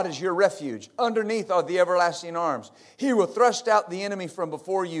eternal God is your refuge. Underneath are the everlasting arms. He will thrust out the enemy from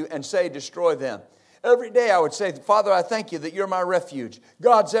before you and say, destroy them. Every day I would say, Father, I thank you that you're my refuge.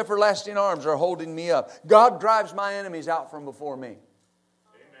 God's everlasting arms are holding me up. God drives my enemies out from before me. Amen.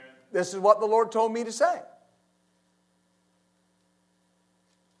 This is what the Lord told me to say.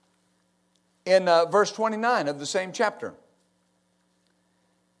 In verse 29 of the same chapter.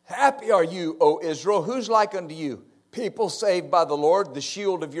 Happy are you, O Israel. Who's like unto you? People saved by the Lord, the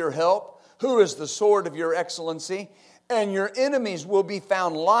shield of your help. Who is the sword of your excellency? And your enemies will be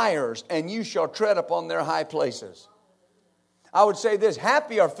found liars, and you shall tread upon their high places. I would say this.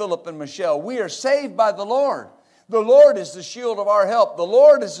 Happy are Philip and Michelle. We are saved by the Lord. The Lord is the shield of our help. The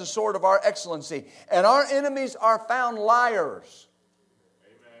Lord is the sword of our excellency. And our enemies are found liars.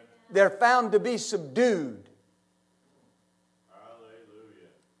 Amen. They're found to be subdued.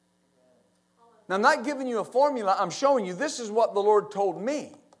 Now, I'm not giving you a formula. I'm showing you this is what the Lord told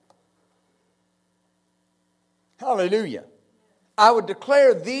me. Hallelujah. I would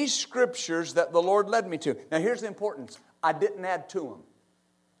declare these scriptures that the Lord led me to. Now, here's the importance. I didn't add to them.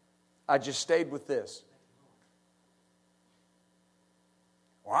 I just stayed with this.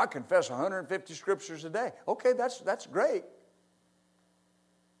 Well, I confess 150 scriptures a day. Okay, that's great.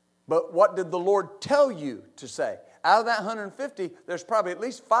 But what did the Lord tell you to say? Out of that 150, there's probably at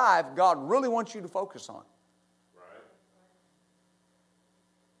least 5 God really wants you to focus on.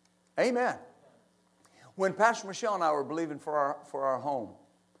 Right. Amen. When Pastor Michelle and I were believing for our home,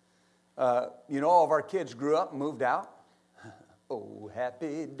 all of our kids grew up and moved out. Oh,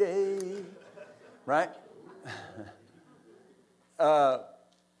 happy day. Right?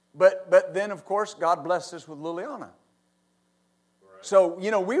 But then, of course, God blessed us with Liliana. Right. So,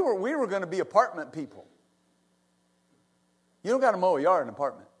 we were going to be apartment people. You don't got to mow a yard in an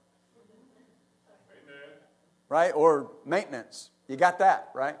apartment. Amen. Right? Or maintenance. You got that,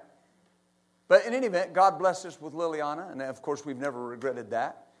 right? But in any event, God blessed us with Liliana, and of course, we've never regretted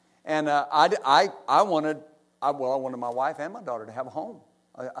that. And I wanted my wife and my daughter to have a home,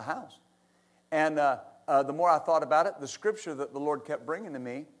 a house. And the more I thought about it, the scripture that the Lord kept bringing to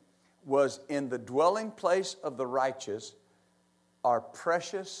me was, in the dwelling place of the righteous are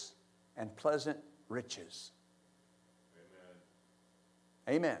precious and pleasant riches.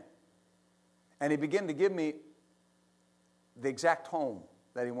 Amen. And He began to give me the exact home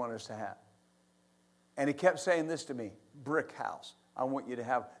that He wanted us to have. And He kept saying this to me, brick house. I want you to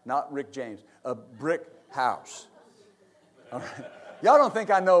have, not Rick James, a brick house. All right. Y'all don't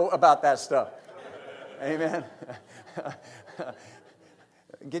think I know about that stuff. Amen.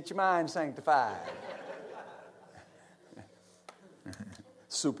 Get your mind sanctified.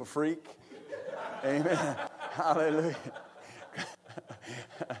 Super freak. Amen. Hallelujah.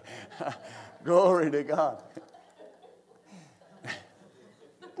 Glory to God.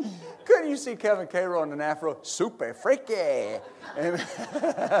 Couldn't you see Kevin Cairo in an afro? Super freaky. Amen.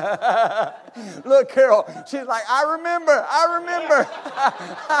 Look, Carol, she's like, I remember.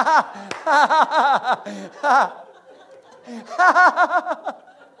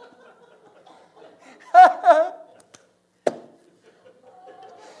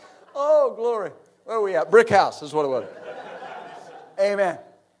 Oh, glory. Where are we at? Brick house is what it was. Amen.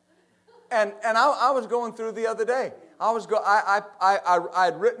 And I was going through the other day. I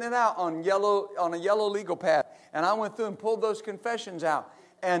had written it out on a yellow legal pad, and I went through and pulled those confessions out.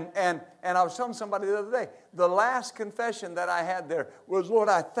 And I was telling somebody the other day, the last confession that I had there was, Lord,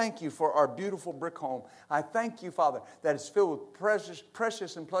 I thank you for our beautiful brick home. I thank you, Father, that it's filled with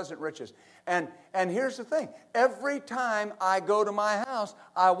precious and pleasant riches. And here's the thing. Every time I go to my house,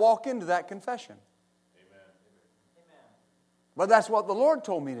 I walk into that confession. Amen. But that's what the Lord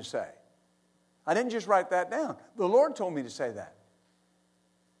told me to say. I didn't just write that down. The Lord told me to say that.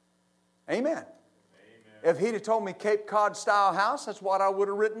 Amen. Amen. If He'd have told me Cape Cod style house, that's what I would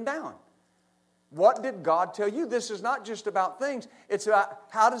have written down. What did God tell you? This is not just about things. It's about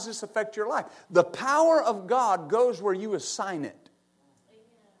how does this affect your life. The power of God goes where you assign it.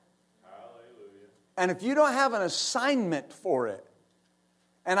 Hallelujah. And if you don't have an assignment for it,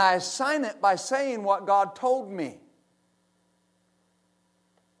 and I assign it by saying what God told me.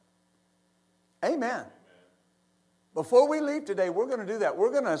 Amen. Before we leave today, we're going to do that.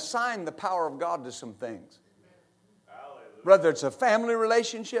 We're going to assign the power of God to some things. Whether it's a family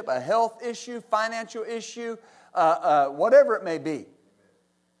relationship, a health issue, financial issue, whatever it may be.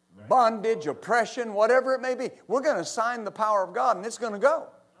 Bondage, oppression, whatever it may be. We're going to assign the power of God, and it's going to go.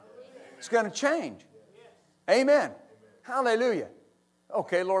 It's going to change. Amen. Hallelujah.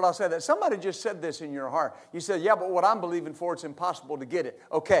 Okay, Lord, I'll say that. Somebody just said this in your heart. You said, yeah, but what I'm believing for, it's impossible to get it.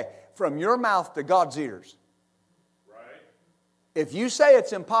 Okay, from your mouth to God's ears. Right. If you say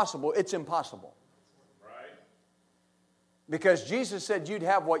it's impossible, it's impossible. Right. Because Jesus said you'd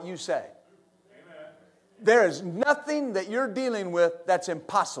have what you say. Amen. There is nothing that you're dealing with that's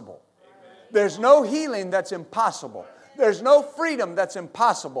impossible. Amen. There's no healing that's impossible. There's no freedom that's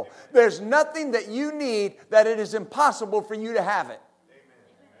impossible. There's nothing that you need that it is impossible for you to have it.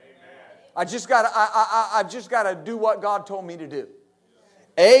 I've just got to do what God told me to do.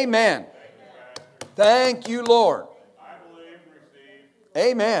 Amen. Thank you, Lord. I believe and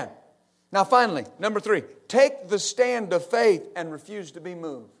receive. Amen. Now finally, number 3, take the stand of faith and refuse to be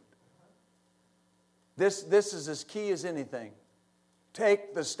moved. This is as key as anything.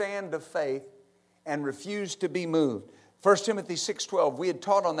 Take the stand of faith and refuse to be moved. 1 Timothy 6:12, we had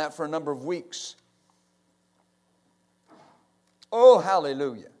taught on that for a number of weeks. Oh,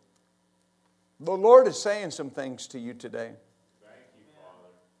 hallelujah. The Lord is saying some things to you today. Thank you,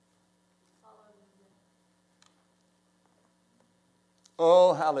 Father.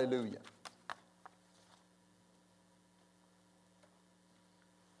 Oh, hallelujah.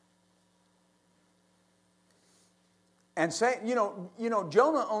 And say, you know,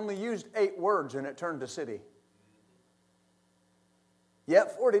 Jonah only used 8 words and it turned a city.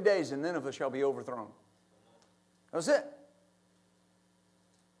 Yet 40 days and Nineveh shall be overthrown. That was it.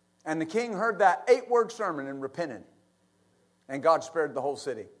 And the king heard that 8-word sermon and repented. And God spared the whole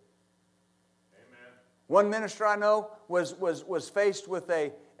city. Amen. One minister I know was faced with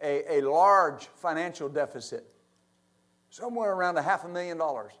a large financial deficit. Somewhere around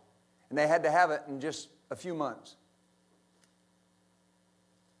 $500,000. And they had to have it in just a few months.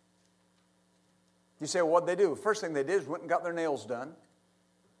 You say, well, what'd they do? First thing they did is went and got their nails done.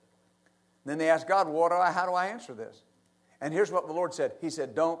 Then they asked God, how do I answer this? And here's what the Lord said. He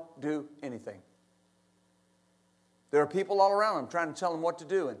said, don't do anything. There are people all around them trying to tell them what to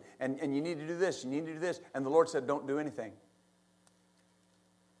do. And you need to do this, you need to do this. And the Lord said, don't do anything.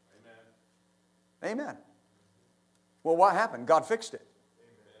 Amen. Amen. Well, what happened? God fixed it.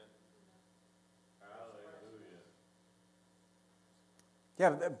 Amen.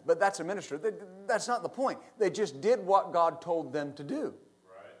 Hallelujah. Yeah, but that's a minister. That's not the point. They just did what God told them to do.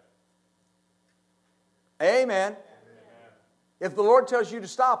 Right. Amen. If the Lord tells you to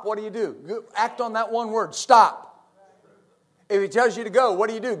stop, what do? Act on that one word, stop. If He tells you to go,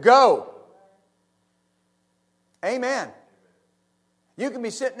 what do? Go. Amen. You can be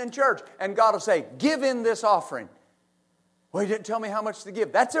sitting in church and God will say, give in this offering. Well, He didn't tell me how much to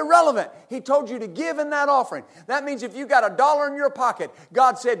give. That's irrelevant. He told you to give in that offering. That means if you got $1 in your pocket,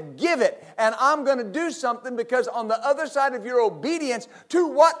 God said, give it. And I'm going to do something because on the other side of your obedience to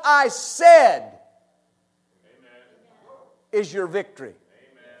what I said, is your victory.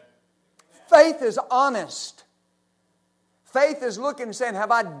 Amen. Faith is honest. Faith is looking and saying,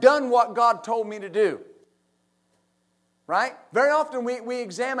 have I done what God told me to do? Right? Very often we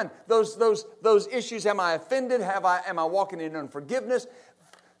examine those issues. Am I offended? Am I walking in unforgiveness?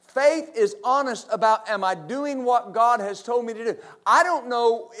 Faith is honest about, am I doing what God has told me to do? I don't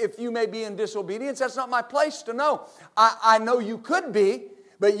know if you may be in disobedience. That's not my place to know. I know you could be,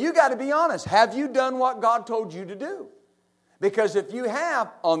 but you got to be honest. Have you done what God told you to do? Because if you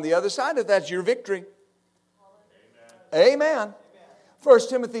have, on the other side of that's your victory. Amen. Amen. 1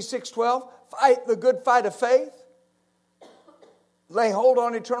 Timothy 6:12, fight the good fight of faith. Lay hold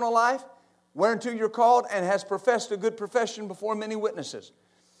on eternal life, whereunto you're called, and has professed a good profession before many witnesses.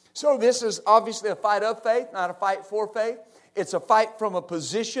 So this is obviously a fight of faith, not a fight for faith. It's a fight from a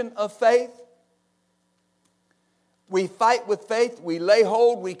position of faith. We fight with faith, we lay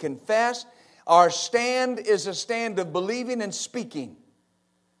hold, we confess. Our stand is a stand of believing and speaking.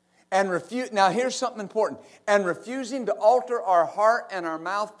 And now here's something important. And refusing to alter our heart and our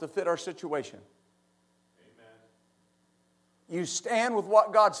mouth to fit our situation. Amen. You stand with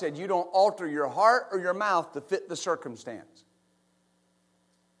what God said. You don't alter your heart or your mouth to fit the circumstance.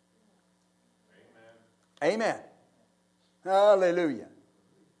 Amen. Amen. Hallelujah.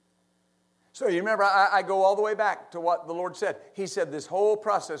 So you remember, I go all the way back to what the Lord said. He said this whole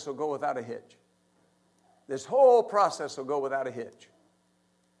process will go without a hitch. this whole process will go without a hitch.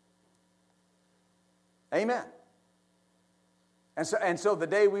 Amen. And so the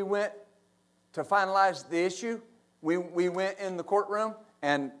day we went to finalize the issue, we went in the courtroom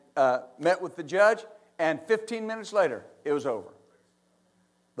and met with the judge, and 15 minutes later, it was over.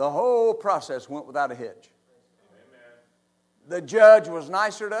 The whole process went without a hitch. Amen. The judge was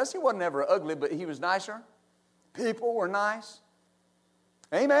nicer to us. He wasn't ever ugly, but he was nicer. People were nice.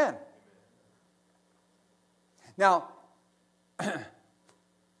 Amen. Now,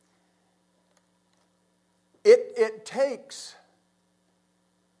 it takes,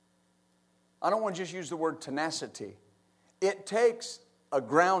 I don't want to just use the word tenacity. It takes a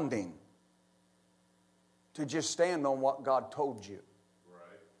grounding to just stand on what God told you.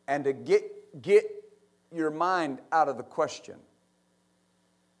 Right. And to get your mind out of the question.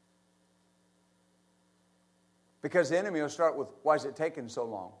 Because the enemy will start with, why is it taking so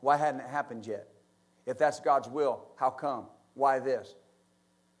long? Why hadn't it happened yet? If that's God's will, how come? Why this?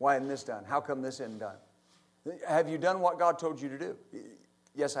 Why isn't this done? How come this isn't done? Have you done what God told you to do?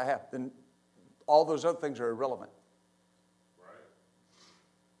 Yes, I have. Then all those other things are irrelevant. Right.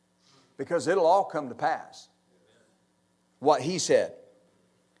 Because it'll all come to pass. What He said.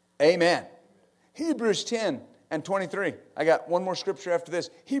 Amen. Hebrews 10 and 23. I got one more scripture after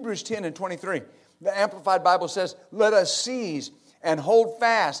this. Hebrews 10 and 23. The Amplified Bible says, let us seize and hold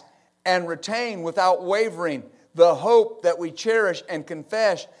fast and retain without wavering the hope that we cherish and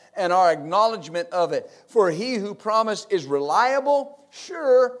confess and our acknowledgement of it. For He who promised is reliable,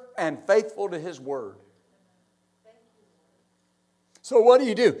 sure, and faithful to His word. So what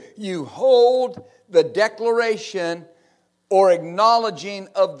do? You hold the declaration or acknowledging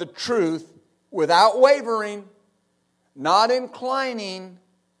of the truth without wavering, not inclining.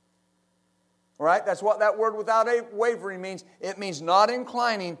 Right? That's what that word without wavering means. It means not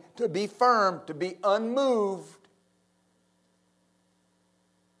inclining, to be firm, to be unmoved.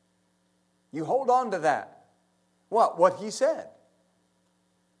 You hold on to that. What? What He said.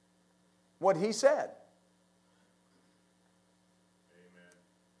 What He said. Amen.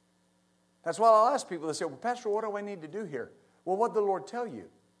 That's why I'll ask people, they say, well, Pastor, what do I need to do here? Well, what did the Lord tell you?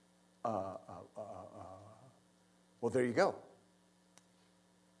 Well, there you go.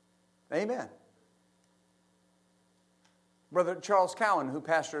 Amen. Brother Charles Cowan, who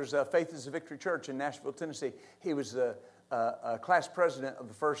pastors Faith is a Victory Church in Nashville, Tennessee, he was a class president of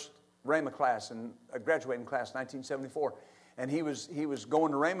the first Rhema class, and a graduating class, 1974. And he was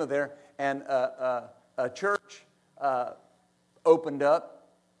going to Rhema there, and a church opened up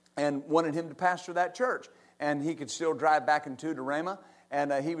and wanted him to pastor that church. And he could still drive back and to Rhema,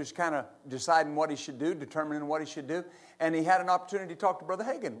 and he was kind of deciding what he should do, determining what he should do. And he had an opportunity to talk to Brother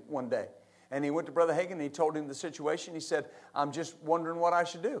Hagin one day. And he went to Brother Hagin and he told him the situation. He said, I'm just wondering what I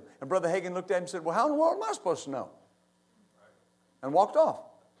should do. And Brother Hagin looked at him and said, well, how in the world am I supposed to know? And walked off.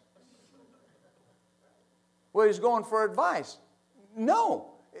 Well, he's going for advice.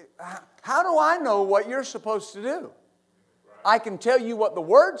 No. How do I know what you're supposed to do? I can tell you what the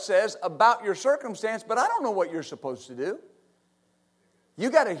Word says about your circumstance, but I don't know what you're supposed to do. You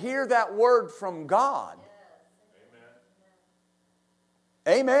got to hear that word from God.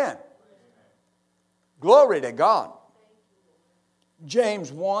 Amen. Glory to God.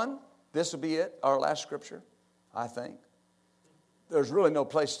 James 1, this will be it, our last scripture, I think. There's really no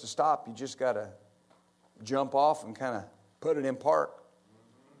place to stop. You just got to jump off and kind of put it in park.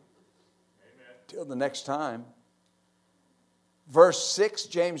 Till the next time. Verse 6,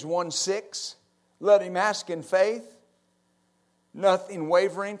 James 1:6. Let him ask in faith, nothing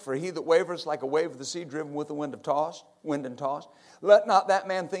wavering, for he that wavereth like a wave of the sea driven with the wind and tossed. Let not that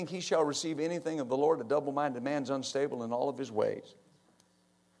man think he shall receive anything of the Lord. A double-minded man's unstable in all of his ways.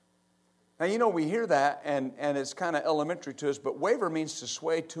 Now, you know, we hear that, and it's kind of elementary to us, but waver means to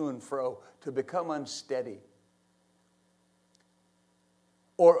sway to and fro, to become unsteady.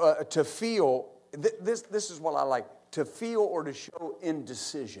 Or to feel, this is what I like, to feel or to show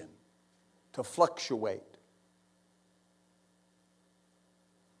indecision, to fluctuate.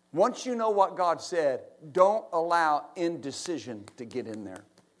 Once you know what God said, don't allow indecision to get in there.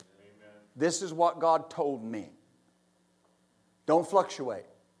 Amen. This is what God told me. Don't fluctuate.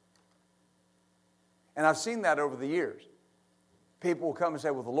 And I've seen that over the years. People will come and say,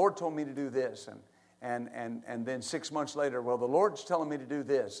 well, the Lord told me to do this. And then 6 months later, well, the Lord's telling me to do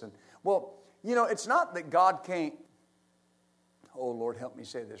this. And well, you know, it's not that God can't, oh, Lord, help me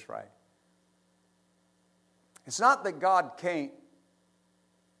say this right. It's not that God can't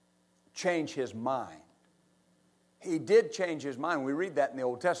change His mind. He did change His mind. We read that in the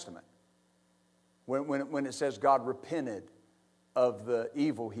Old Testament. When it says God repented of the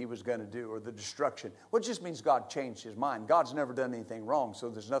evil he was going to do or the destruction. Well, it just means God changed his mind. God's never done anything wrong, so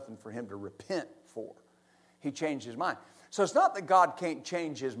there's nothing for him to repent for. He changed his mind. So it's not that God can't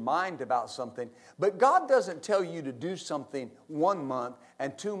change his mind about something, but God doesn't tell you to do something 1 month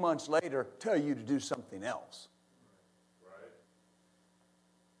and 2 months later tell you to do something else.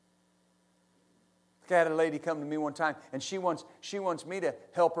 I had a lady come to me one time, and she wants me to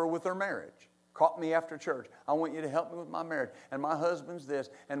help her with her marriage. Caught me after church. I want you to help me with my marriage. And my husband's this,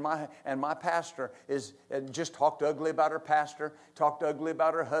 and my pastor is just talked ugly about her pastor, talked ugly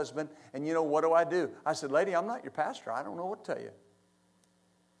about her husband. And you know, what do? I said, lady, I'm not your pastor. I don't know what to tell you.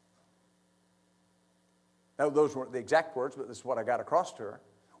 Now, those weren't the exact words, but this is what I got across to her.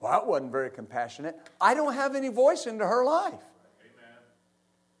 Well, that wasn't very compassionate. I don't have any voice into her life.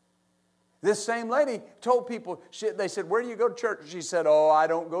 This same lady told people, they said, where do you go to church? She said, oh, I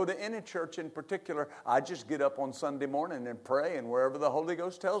don't go to any church in particular. I just get up on Sunday morning and pray, and wherever the Holy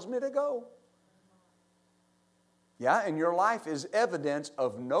Ghost tells me to go. Yeah, and your life is evidence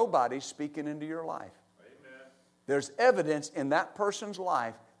of nobody speaking into your life. Amen. There's evidence in that person's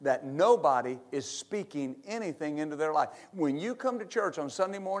life that nobody is speaking anything into their life. When you come to church on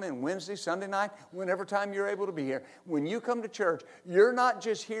Sunday morning, Wednesday, Sunday night, whenever time you're able to be here, when you come to church, you're not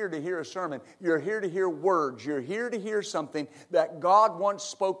just here to hear a sermon. You're here to hear words. You're here to hear something that God wants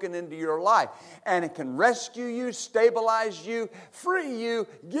spoken into your life. And it can rescue you, stabilize you, free you,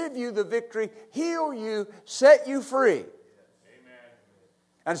 give you the victory, heal you, set you free. Amen.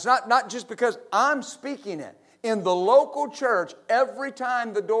 And it's not just because I'm speaking it. In the local church, every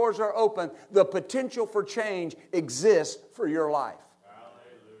time the doors are open, the potential for change exists for your life.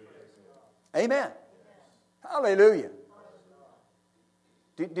 Hallelujah. Amen. Hallelujah.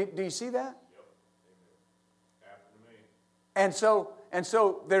 Do you see that? And so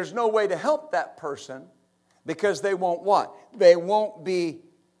there's no way to help that person because they won't what? They won't be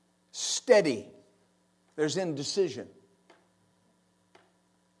steady. There's indecision.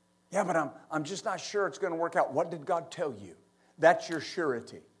 Yeah, but I'm just not sure it's going to work out. What did God tell you? That's your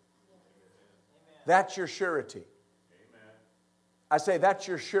surety. That's your surety. I say that's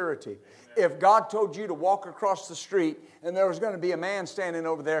your surety. If God told you to walk across the street and there was going to be a man standing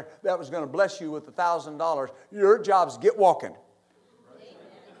over there that was going to bless you with $1,000, your job's get walking.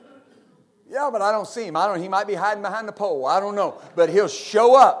 Yeah, but I don't see him. He might be hiding behind the pole. I don't know. But he'll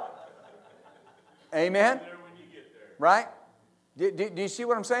show up. Amen? Right? Do you see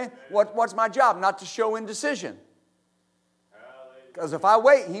what I'm saying? What's my job? Not to show indecision. Because if I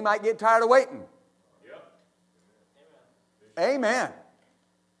wait, he might get tired of waiting. Amen.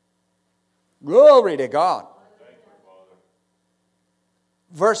 Glory to God.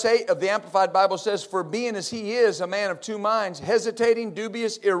 Verse 8 of the Amplified Bible says, for being as he is, a man of two minds, hesitating,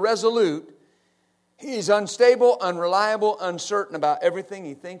 dubious, irresolute, he's unstable, unreliable, uncertain about everything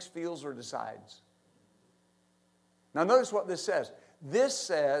he thinks, feels, or decides. Now notice what this says. This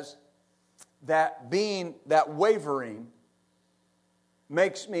says that wavering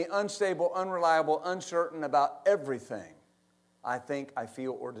makes me unstable, unreliable, uncertain about everything I think, I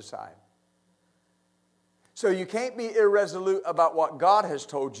feel, or decide. So you can't be irresolute about what God has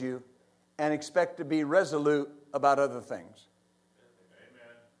told you and expect to be resolute about other things.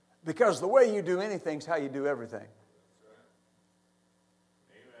 Amen. Because the way you do anything is how you do everything.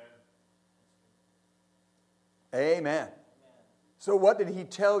 Amen. So what did he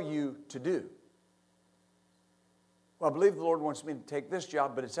tell you to do? Well, I believe the Lord wants me to take this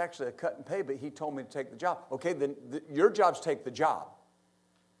job, but it's actually a cut and pay, but he told me to take the job. Okay, then your job's take the job.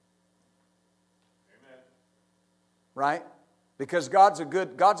 Amen. Right? Because God's a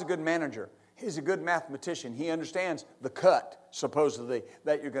good manager. He's a good mathematician. He understands the cut, supposedly,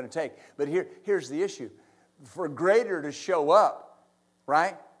 that you're going to take. But here's the issue. For greater to show up,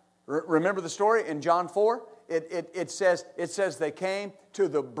 right? Remember the story in John 4? It says they came to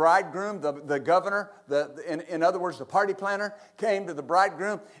the bridegroom, the governor, in other words, the party planner, came to the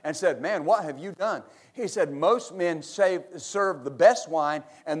bridegroom and said, man, what have you done? He said, most men serve the best wine,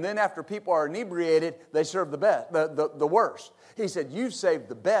 and then after people are inebriated, they serve the worst. He said, you've saved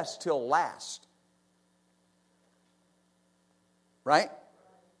the best till last. Right?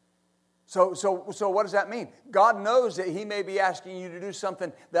 So what does that mean? God knows that he may be asking you to do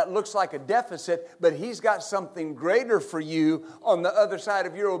something that looks like a deficit, but he's got something greater for you on the other side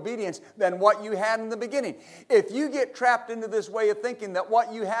of your obedience than what you had in the beginning. If you get trapped into this way of thinking that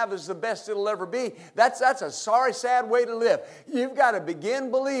what you have is the best it'll ever be, that's a sorry, sad way to live. You've got to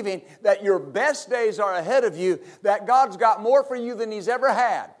begin believing that your best days are ahead of you, that God's got more for you than he's ever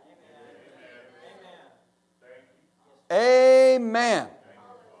had. Amen.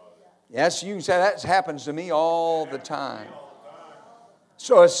 Yes, you can say that happens to me all the time.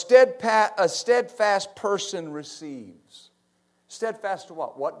 So a steadfast person receives. Steadfast to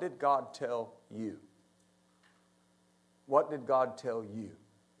what? What did God tell you? What did God tell you?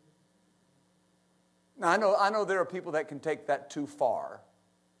 Now, I know there are people that can take that too far.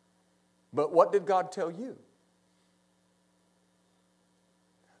 But what did God tell you?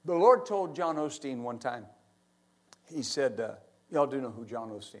 The Lord told John Osteen one time. He said, y'all do know who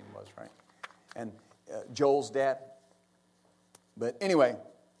John Osteen was, right? And Joel's dad. But anyway,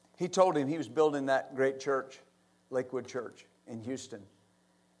 he told him he was building that great church, Lakewood Church in Houston.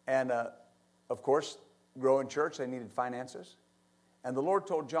 And of course, growing church, they needed finances. And the Lord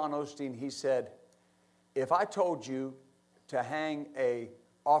told John Osteen, he said, if I told you to hang a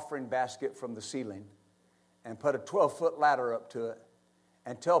offering basket from the ceiling and put a 12-foot ladder up to it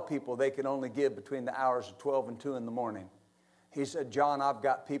and tell people they can only give between the hours of 12 and 2 in the morning, he said, John, I've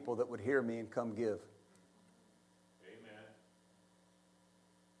got people that would hear me and come give.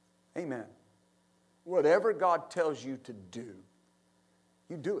 Amen. Amen. Whatever God tells you to do,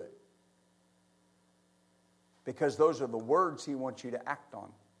 you do it. Because those are the words He wants you to act on.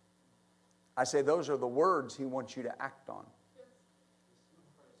 I say those are the words He wants you to act on.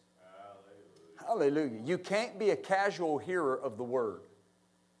 Hallelujah. You can't be a casual hearer of the Word.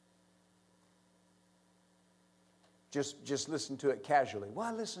 Just listen to it casually. Well,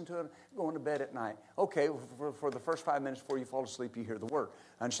 I listen to it going to bed at night. Okay, for the first 5 minutes before you fall asleep, you hear the Word.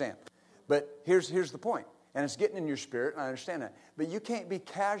 I understand. But here's the point. And it's getting in your spirit, and I understand that. But you can't be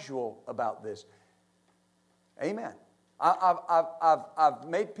casual about this. Amen. I've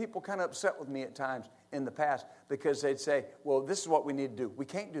made people kind of upset with me at times in the past because they'd say, well, this is what we need to do. We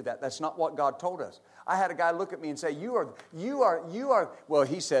can't do that. That's not what God told us. I had a guy look at me and say, you are, well,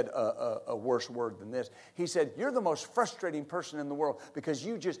 he said a worse word than this. He said, you're the most frustrating person in the world because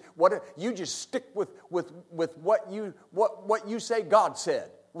you just stick with what you say God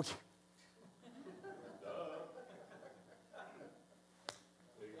said.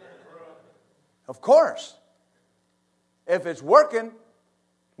 Of course. If it's working,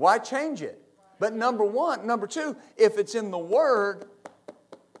 why change it? But number two, if it's in the Word,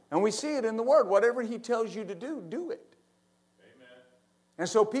 and we see it in the Word, whatever He tells you to do, do it. Amen. And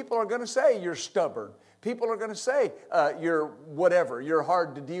so people are going to say you're stubborn. People are going to say you're whatever, you're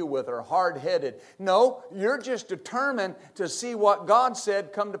hard to deal with or hard-headed. No, you're just determined to see what God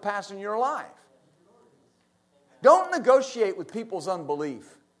said come to pass in your life. Don't negotiate with people's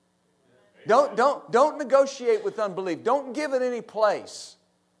unbelief. Don't negotiate with unbelief. Don't give it any place.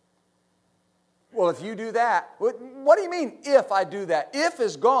 Well, if you do that, what do you mean if I do that? If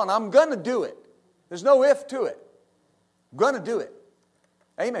is gone. I'm going to do it. There's no if to it. I'm going to do it.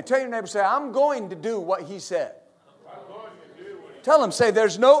 Amen. Tell your neighbor, say, I'm going to do what he said. Tell him, say,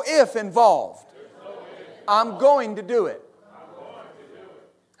 there's no if involved. I'm going to do it.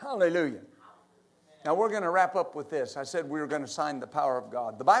 Hallelujah. Now, we're going to wrap up with this. I said we were going to sign the power of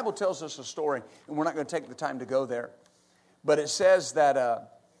God. The Bible tells us a story, and we're not going to take the time to go there. But it says that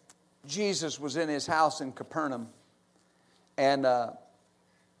Jesus was in his house in Capernaum, and that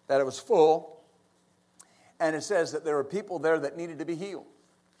it was full. And it says that there were people there that needed to be healed.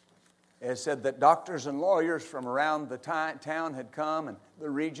 It said that doctors and lawyers from around the town had come, and the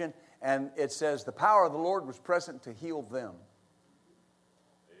region. And it says the power of the Lord was present to heal them.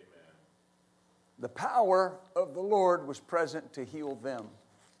 The power of the Lord was present to heal them.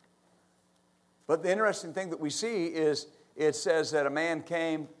 But the interesting thing that we see is it says that a man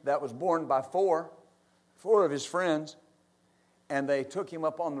came that was born by four of his friends, and they took him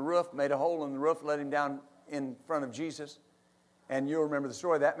up on the roof, made a hole in the roof, let him down in front of Jesus. And you'll remember the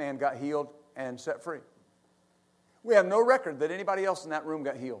story. That man got healed and set free. We have no record that anybody else in that room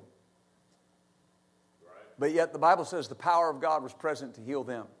got healed. But yet the Bible says the power of God was present to heal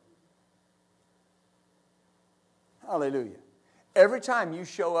them. Hallelujah. Every time you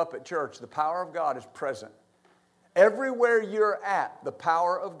show up at church, the power of God is present. Everywhere you're at, the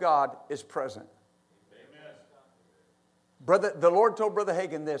power of God is present. Amen. The Lord told Brother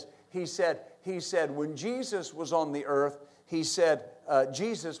Hagin this. He said, when Jesus was on the earth, he said,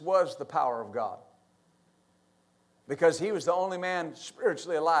 Jesus was the power of God. Because he was the only man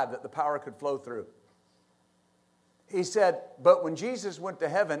spiritually alive that the power could flow through. He said, but when Jesus went to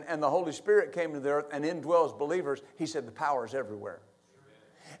heaven and the Holy Spirit came to the earth and indwells believers, he said the power is everywhere.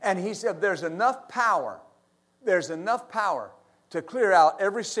 And he said there's enough power to clear out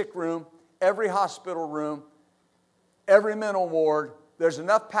every sick room, every hospital room, every mental ward. There's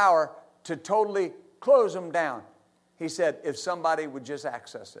enough power to totally close them down. He said if somebody would just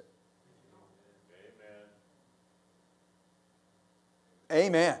access it. Amen.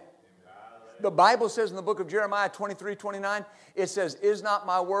 Amen. The Bible says in the book of Jeremiah 23:29, it says, "Is not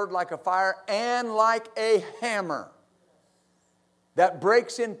my word like a fire and like a hammer that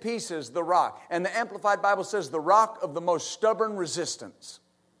breaks in pieces the rock?" And the Amplified Bible says, "the rock of the most stubborn resistance."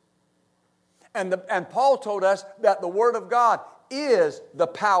 And Paul told us that the Word of God is the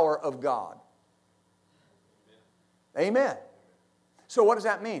power of God. Amen. So what does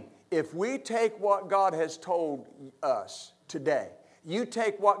that mean? If we take what God has told us today, you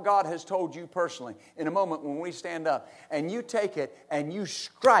take what God has told you personally, in a moment when we stand up, and you take it and you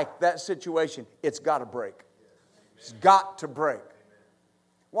strike that situation, it's got to break. It's got to break.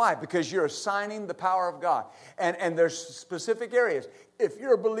 Why? Because you're assigning the power of God. And there's specific areas. If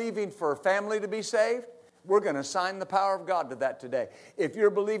you're believing for a family to be saved, we're going to assign the power of God to that today. If you're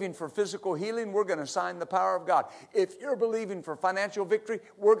believing for physical healing, we're going to assign the power of God. If you're believing for financial victory,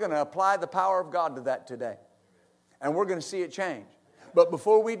 we're going to apply the power of God to that today. And we're going to see it change. But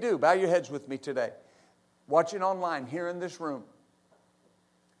before we do, bow your heads with me today. Watching online, here in this room,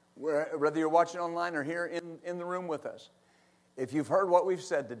 whether you're watching online or here in the room with us, if you've heard what we've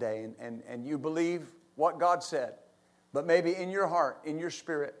said today and you believe what God said, but maybe in your heart, in your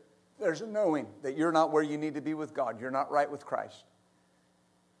spirit, there's a knowing that you're not where you need to be with God. You're not right with Christ.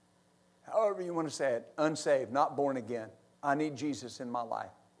 However you want to say it, unsaved, not born again. I need Jesus in my life.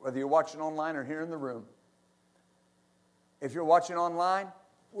 Whether you're watching online or here in the room. If you're watching online,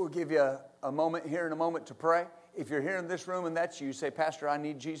 we'll give you a moment here in a moment to pray. If you're here in this room and that's you, say, "Pastor, I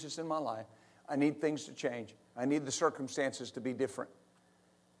need Jesus in my life. I need things to change. I need the circumstances to be different.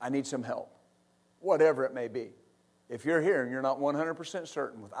 I need some help." Whatever it may be. If you're here and you're not 100%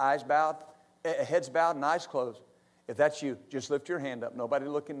 certain, with eyes bowed, heads bowed and eyes closed, if that's you, just lift your hand up. Nobody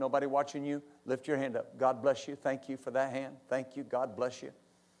looking, nobody watching you. Lift your hand up. God bless you. Thank you for that hand. Thank you. God bless you.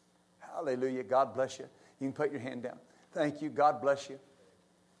 Hallelujah. God bless you. You can put your hand down. Thank you. God bless you.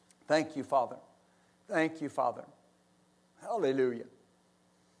 Thank you, Father. Thank you, Father. Hallelujah.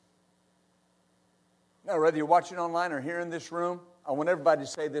 Now, whether you're watching online or here in this room, I want everybody to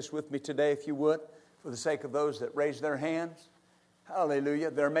say this with me today, if you would, for the sake of those that raise their hands.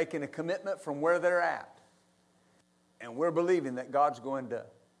 Hallelujah. They're making a commitment from where they're at. And we're believing that God's going to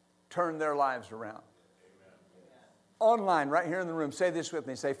turn their lives around. Amen. Online, right here in the room, say this with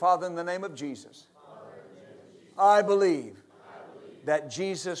me. Say, "Father, in the name of Jesus, I believe that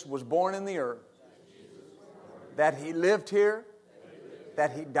Jesus was born in the earth, that He lived here,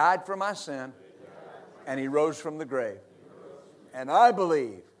 that He died for my sin, and He rose from the grave. And I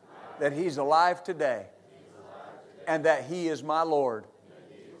believe that He's alive today, and that He is my Lord.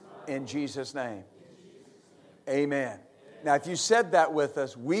 In Jesus' name. Amen." Now, if you said that with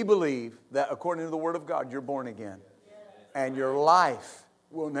us, we believe that according to the Word of God, you're born again. And your life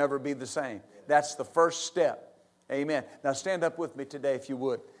will never be the same. That's the first step. Amen. Now, stand up with me today if you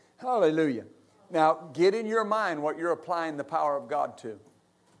would. Hallelujah. Now, get in your mind what you're applying the power of God to.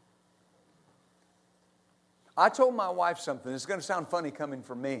 I told my wife something. It's going to sound funny coming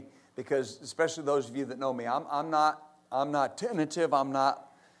from me, because especially those of you that know me, I'm not tentative. I'm not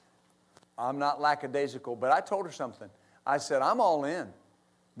lackadaisical. But I told her something. I said, "I'm all in.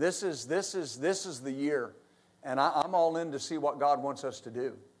 This is the year, and I'm all in to see what God wants us to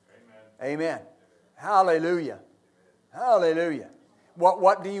do." Amen. Amen. Hallelujah. Hallelujah.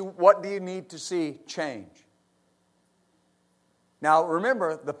 What do you need to see change? Now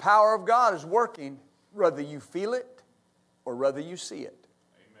remember, the power of God is working whether you feel it or whether you see it.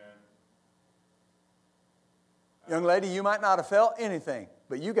 Amen. Young lady, you might not have felt anything,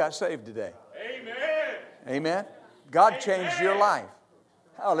 but you got saved today. Amen. Amen. God changed your life.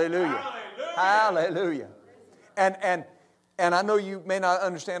 Hallelujah. Hallelujah. And I know you may not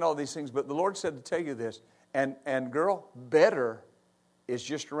understand all these things, but the Lord said to tell you this. And girl, better is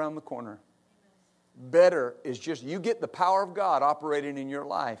just around the corner. Better is just, you get the power of God operating in your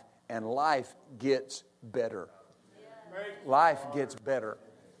life, and life gets better. Life gets better.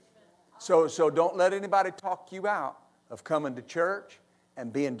 So don't let anybody talk you out of coming to church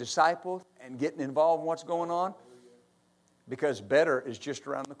and being discipled and getting involved in what's going on, because better is just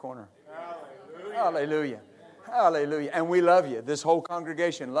around the corner. Hallelujah. Hallelujah. Hallelujah. And we love you. This whole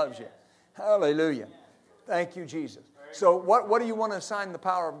congregation loves you. Hallelujah. Thank you, Jesus. So what do you want to assign the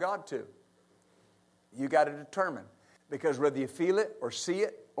power of God to? You got to determine. Because whether you feel it or see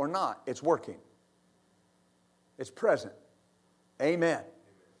it or not, it's working. It's present. Amen.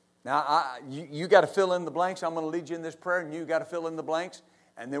 Now, you got to fill in the blanks. I'm going to lead you in this prayer, and you got to fill in the blanks,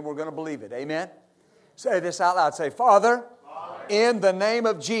 and then we're going to believe it. Amen? Say this out loud. Say, Father, in the name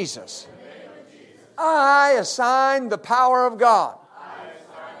of Jesus, I assign the power of God.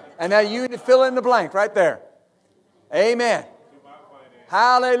 And now you need to fill in the blank right there. Amen.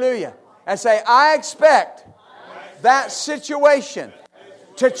 Hallelujah. And say, I expect that situation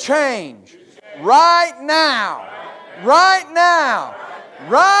to change right now. Right now.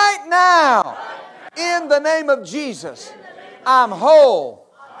 Right now. In the name of Jesus. I'm whole.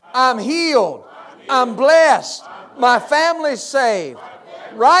 I'm healed. I'm blessed. My family's saved.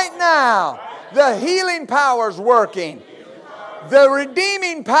 Right now, the healing power's working. The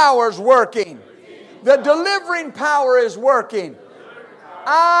redeeming power's working. The delivering power is working.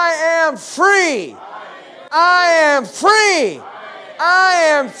 I am free. I am free. I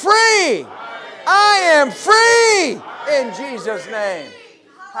am free. I am free in Jesus' name.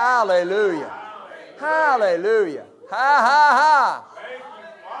 Hallelujah. Hallelujah. Ha ha ha.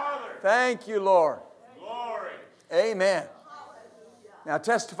 Thank you, Lord. Amen. Now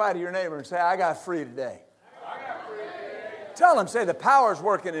testify to your neighbor and say, I got free today. Tell them, say, the power's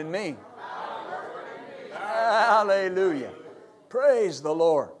working in me. Hallelujah. Praise the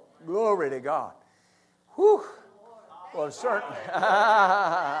Lord. Glory to God. Whew. Well, certainly.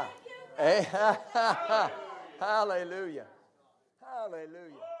 Hallelujah.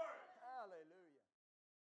 Hallelujah.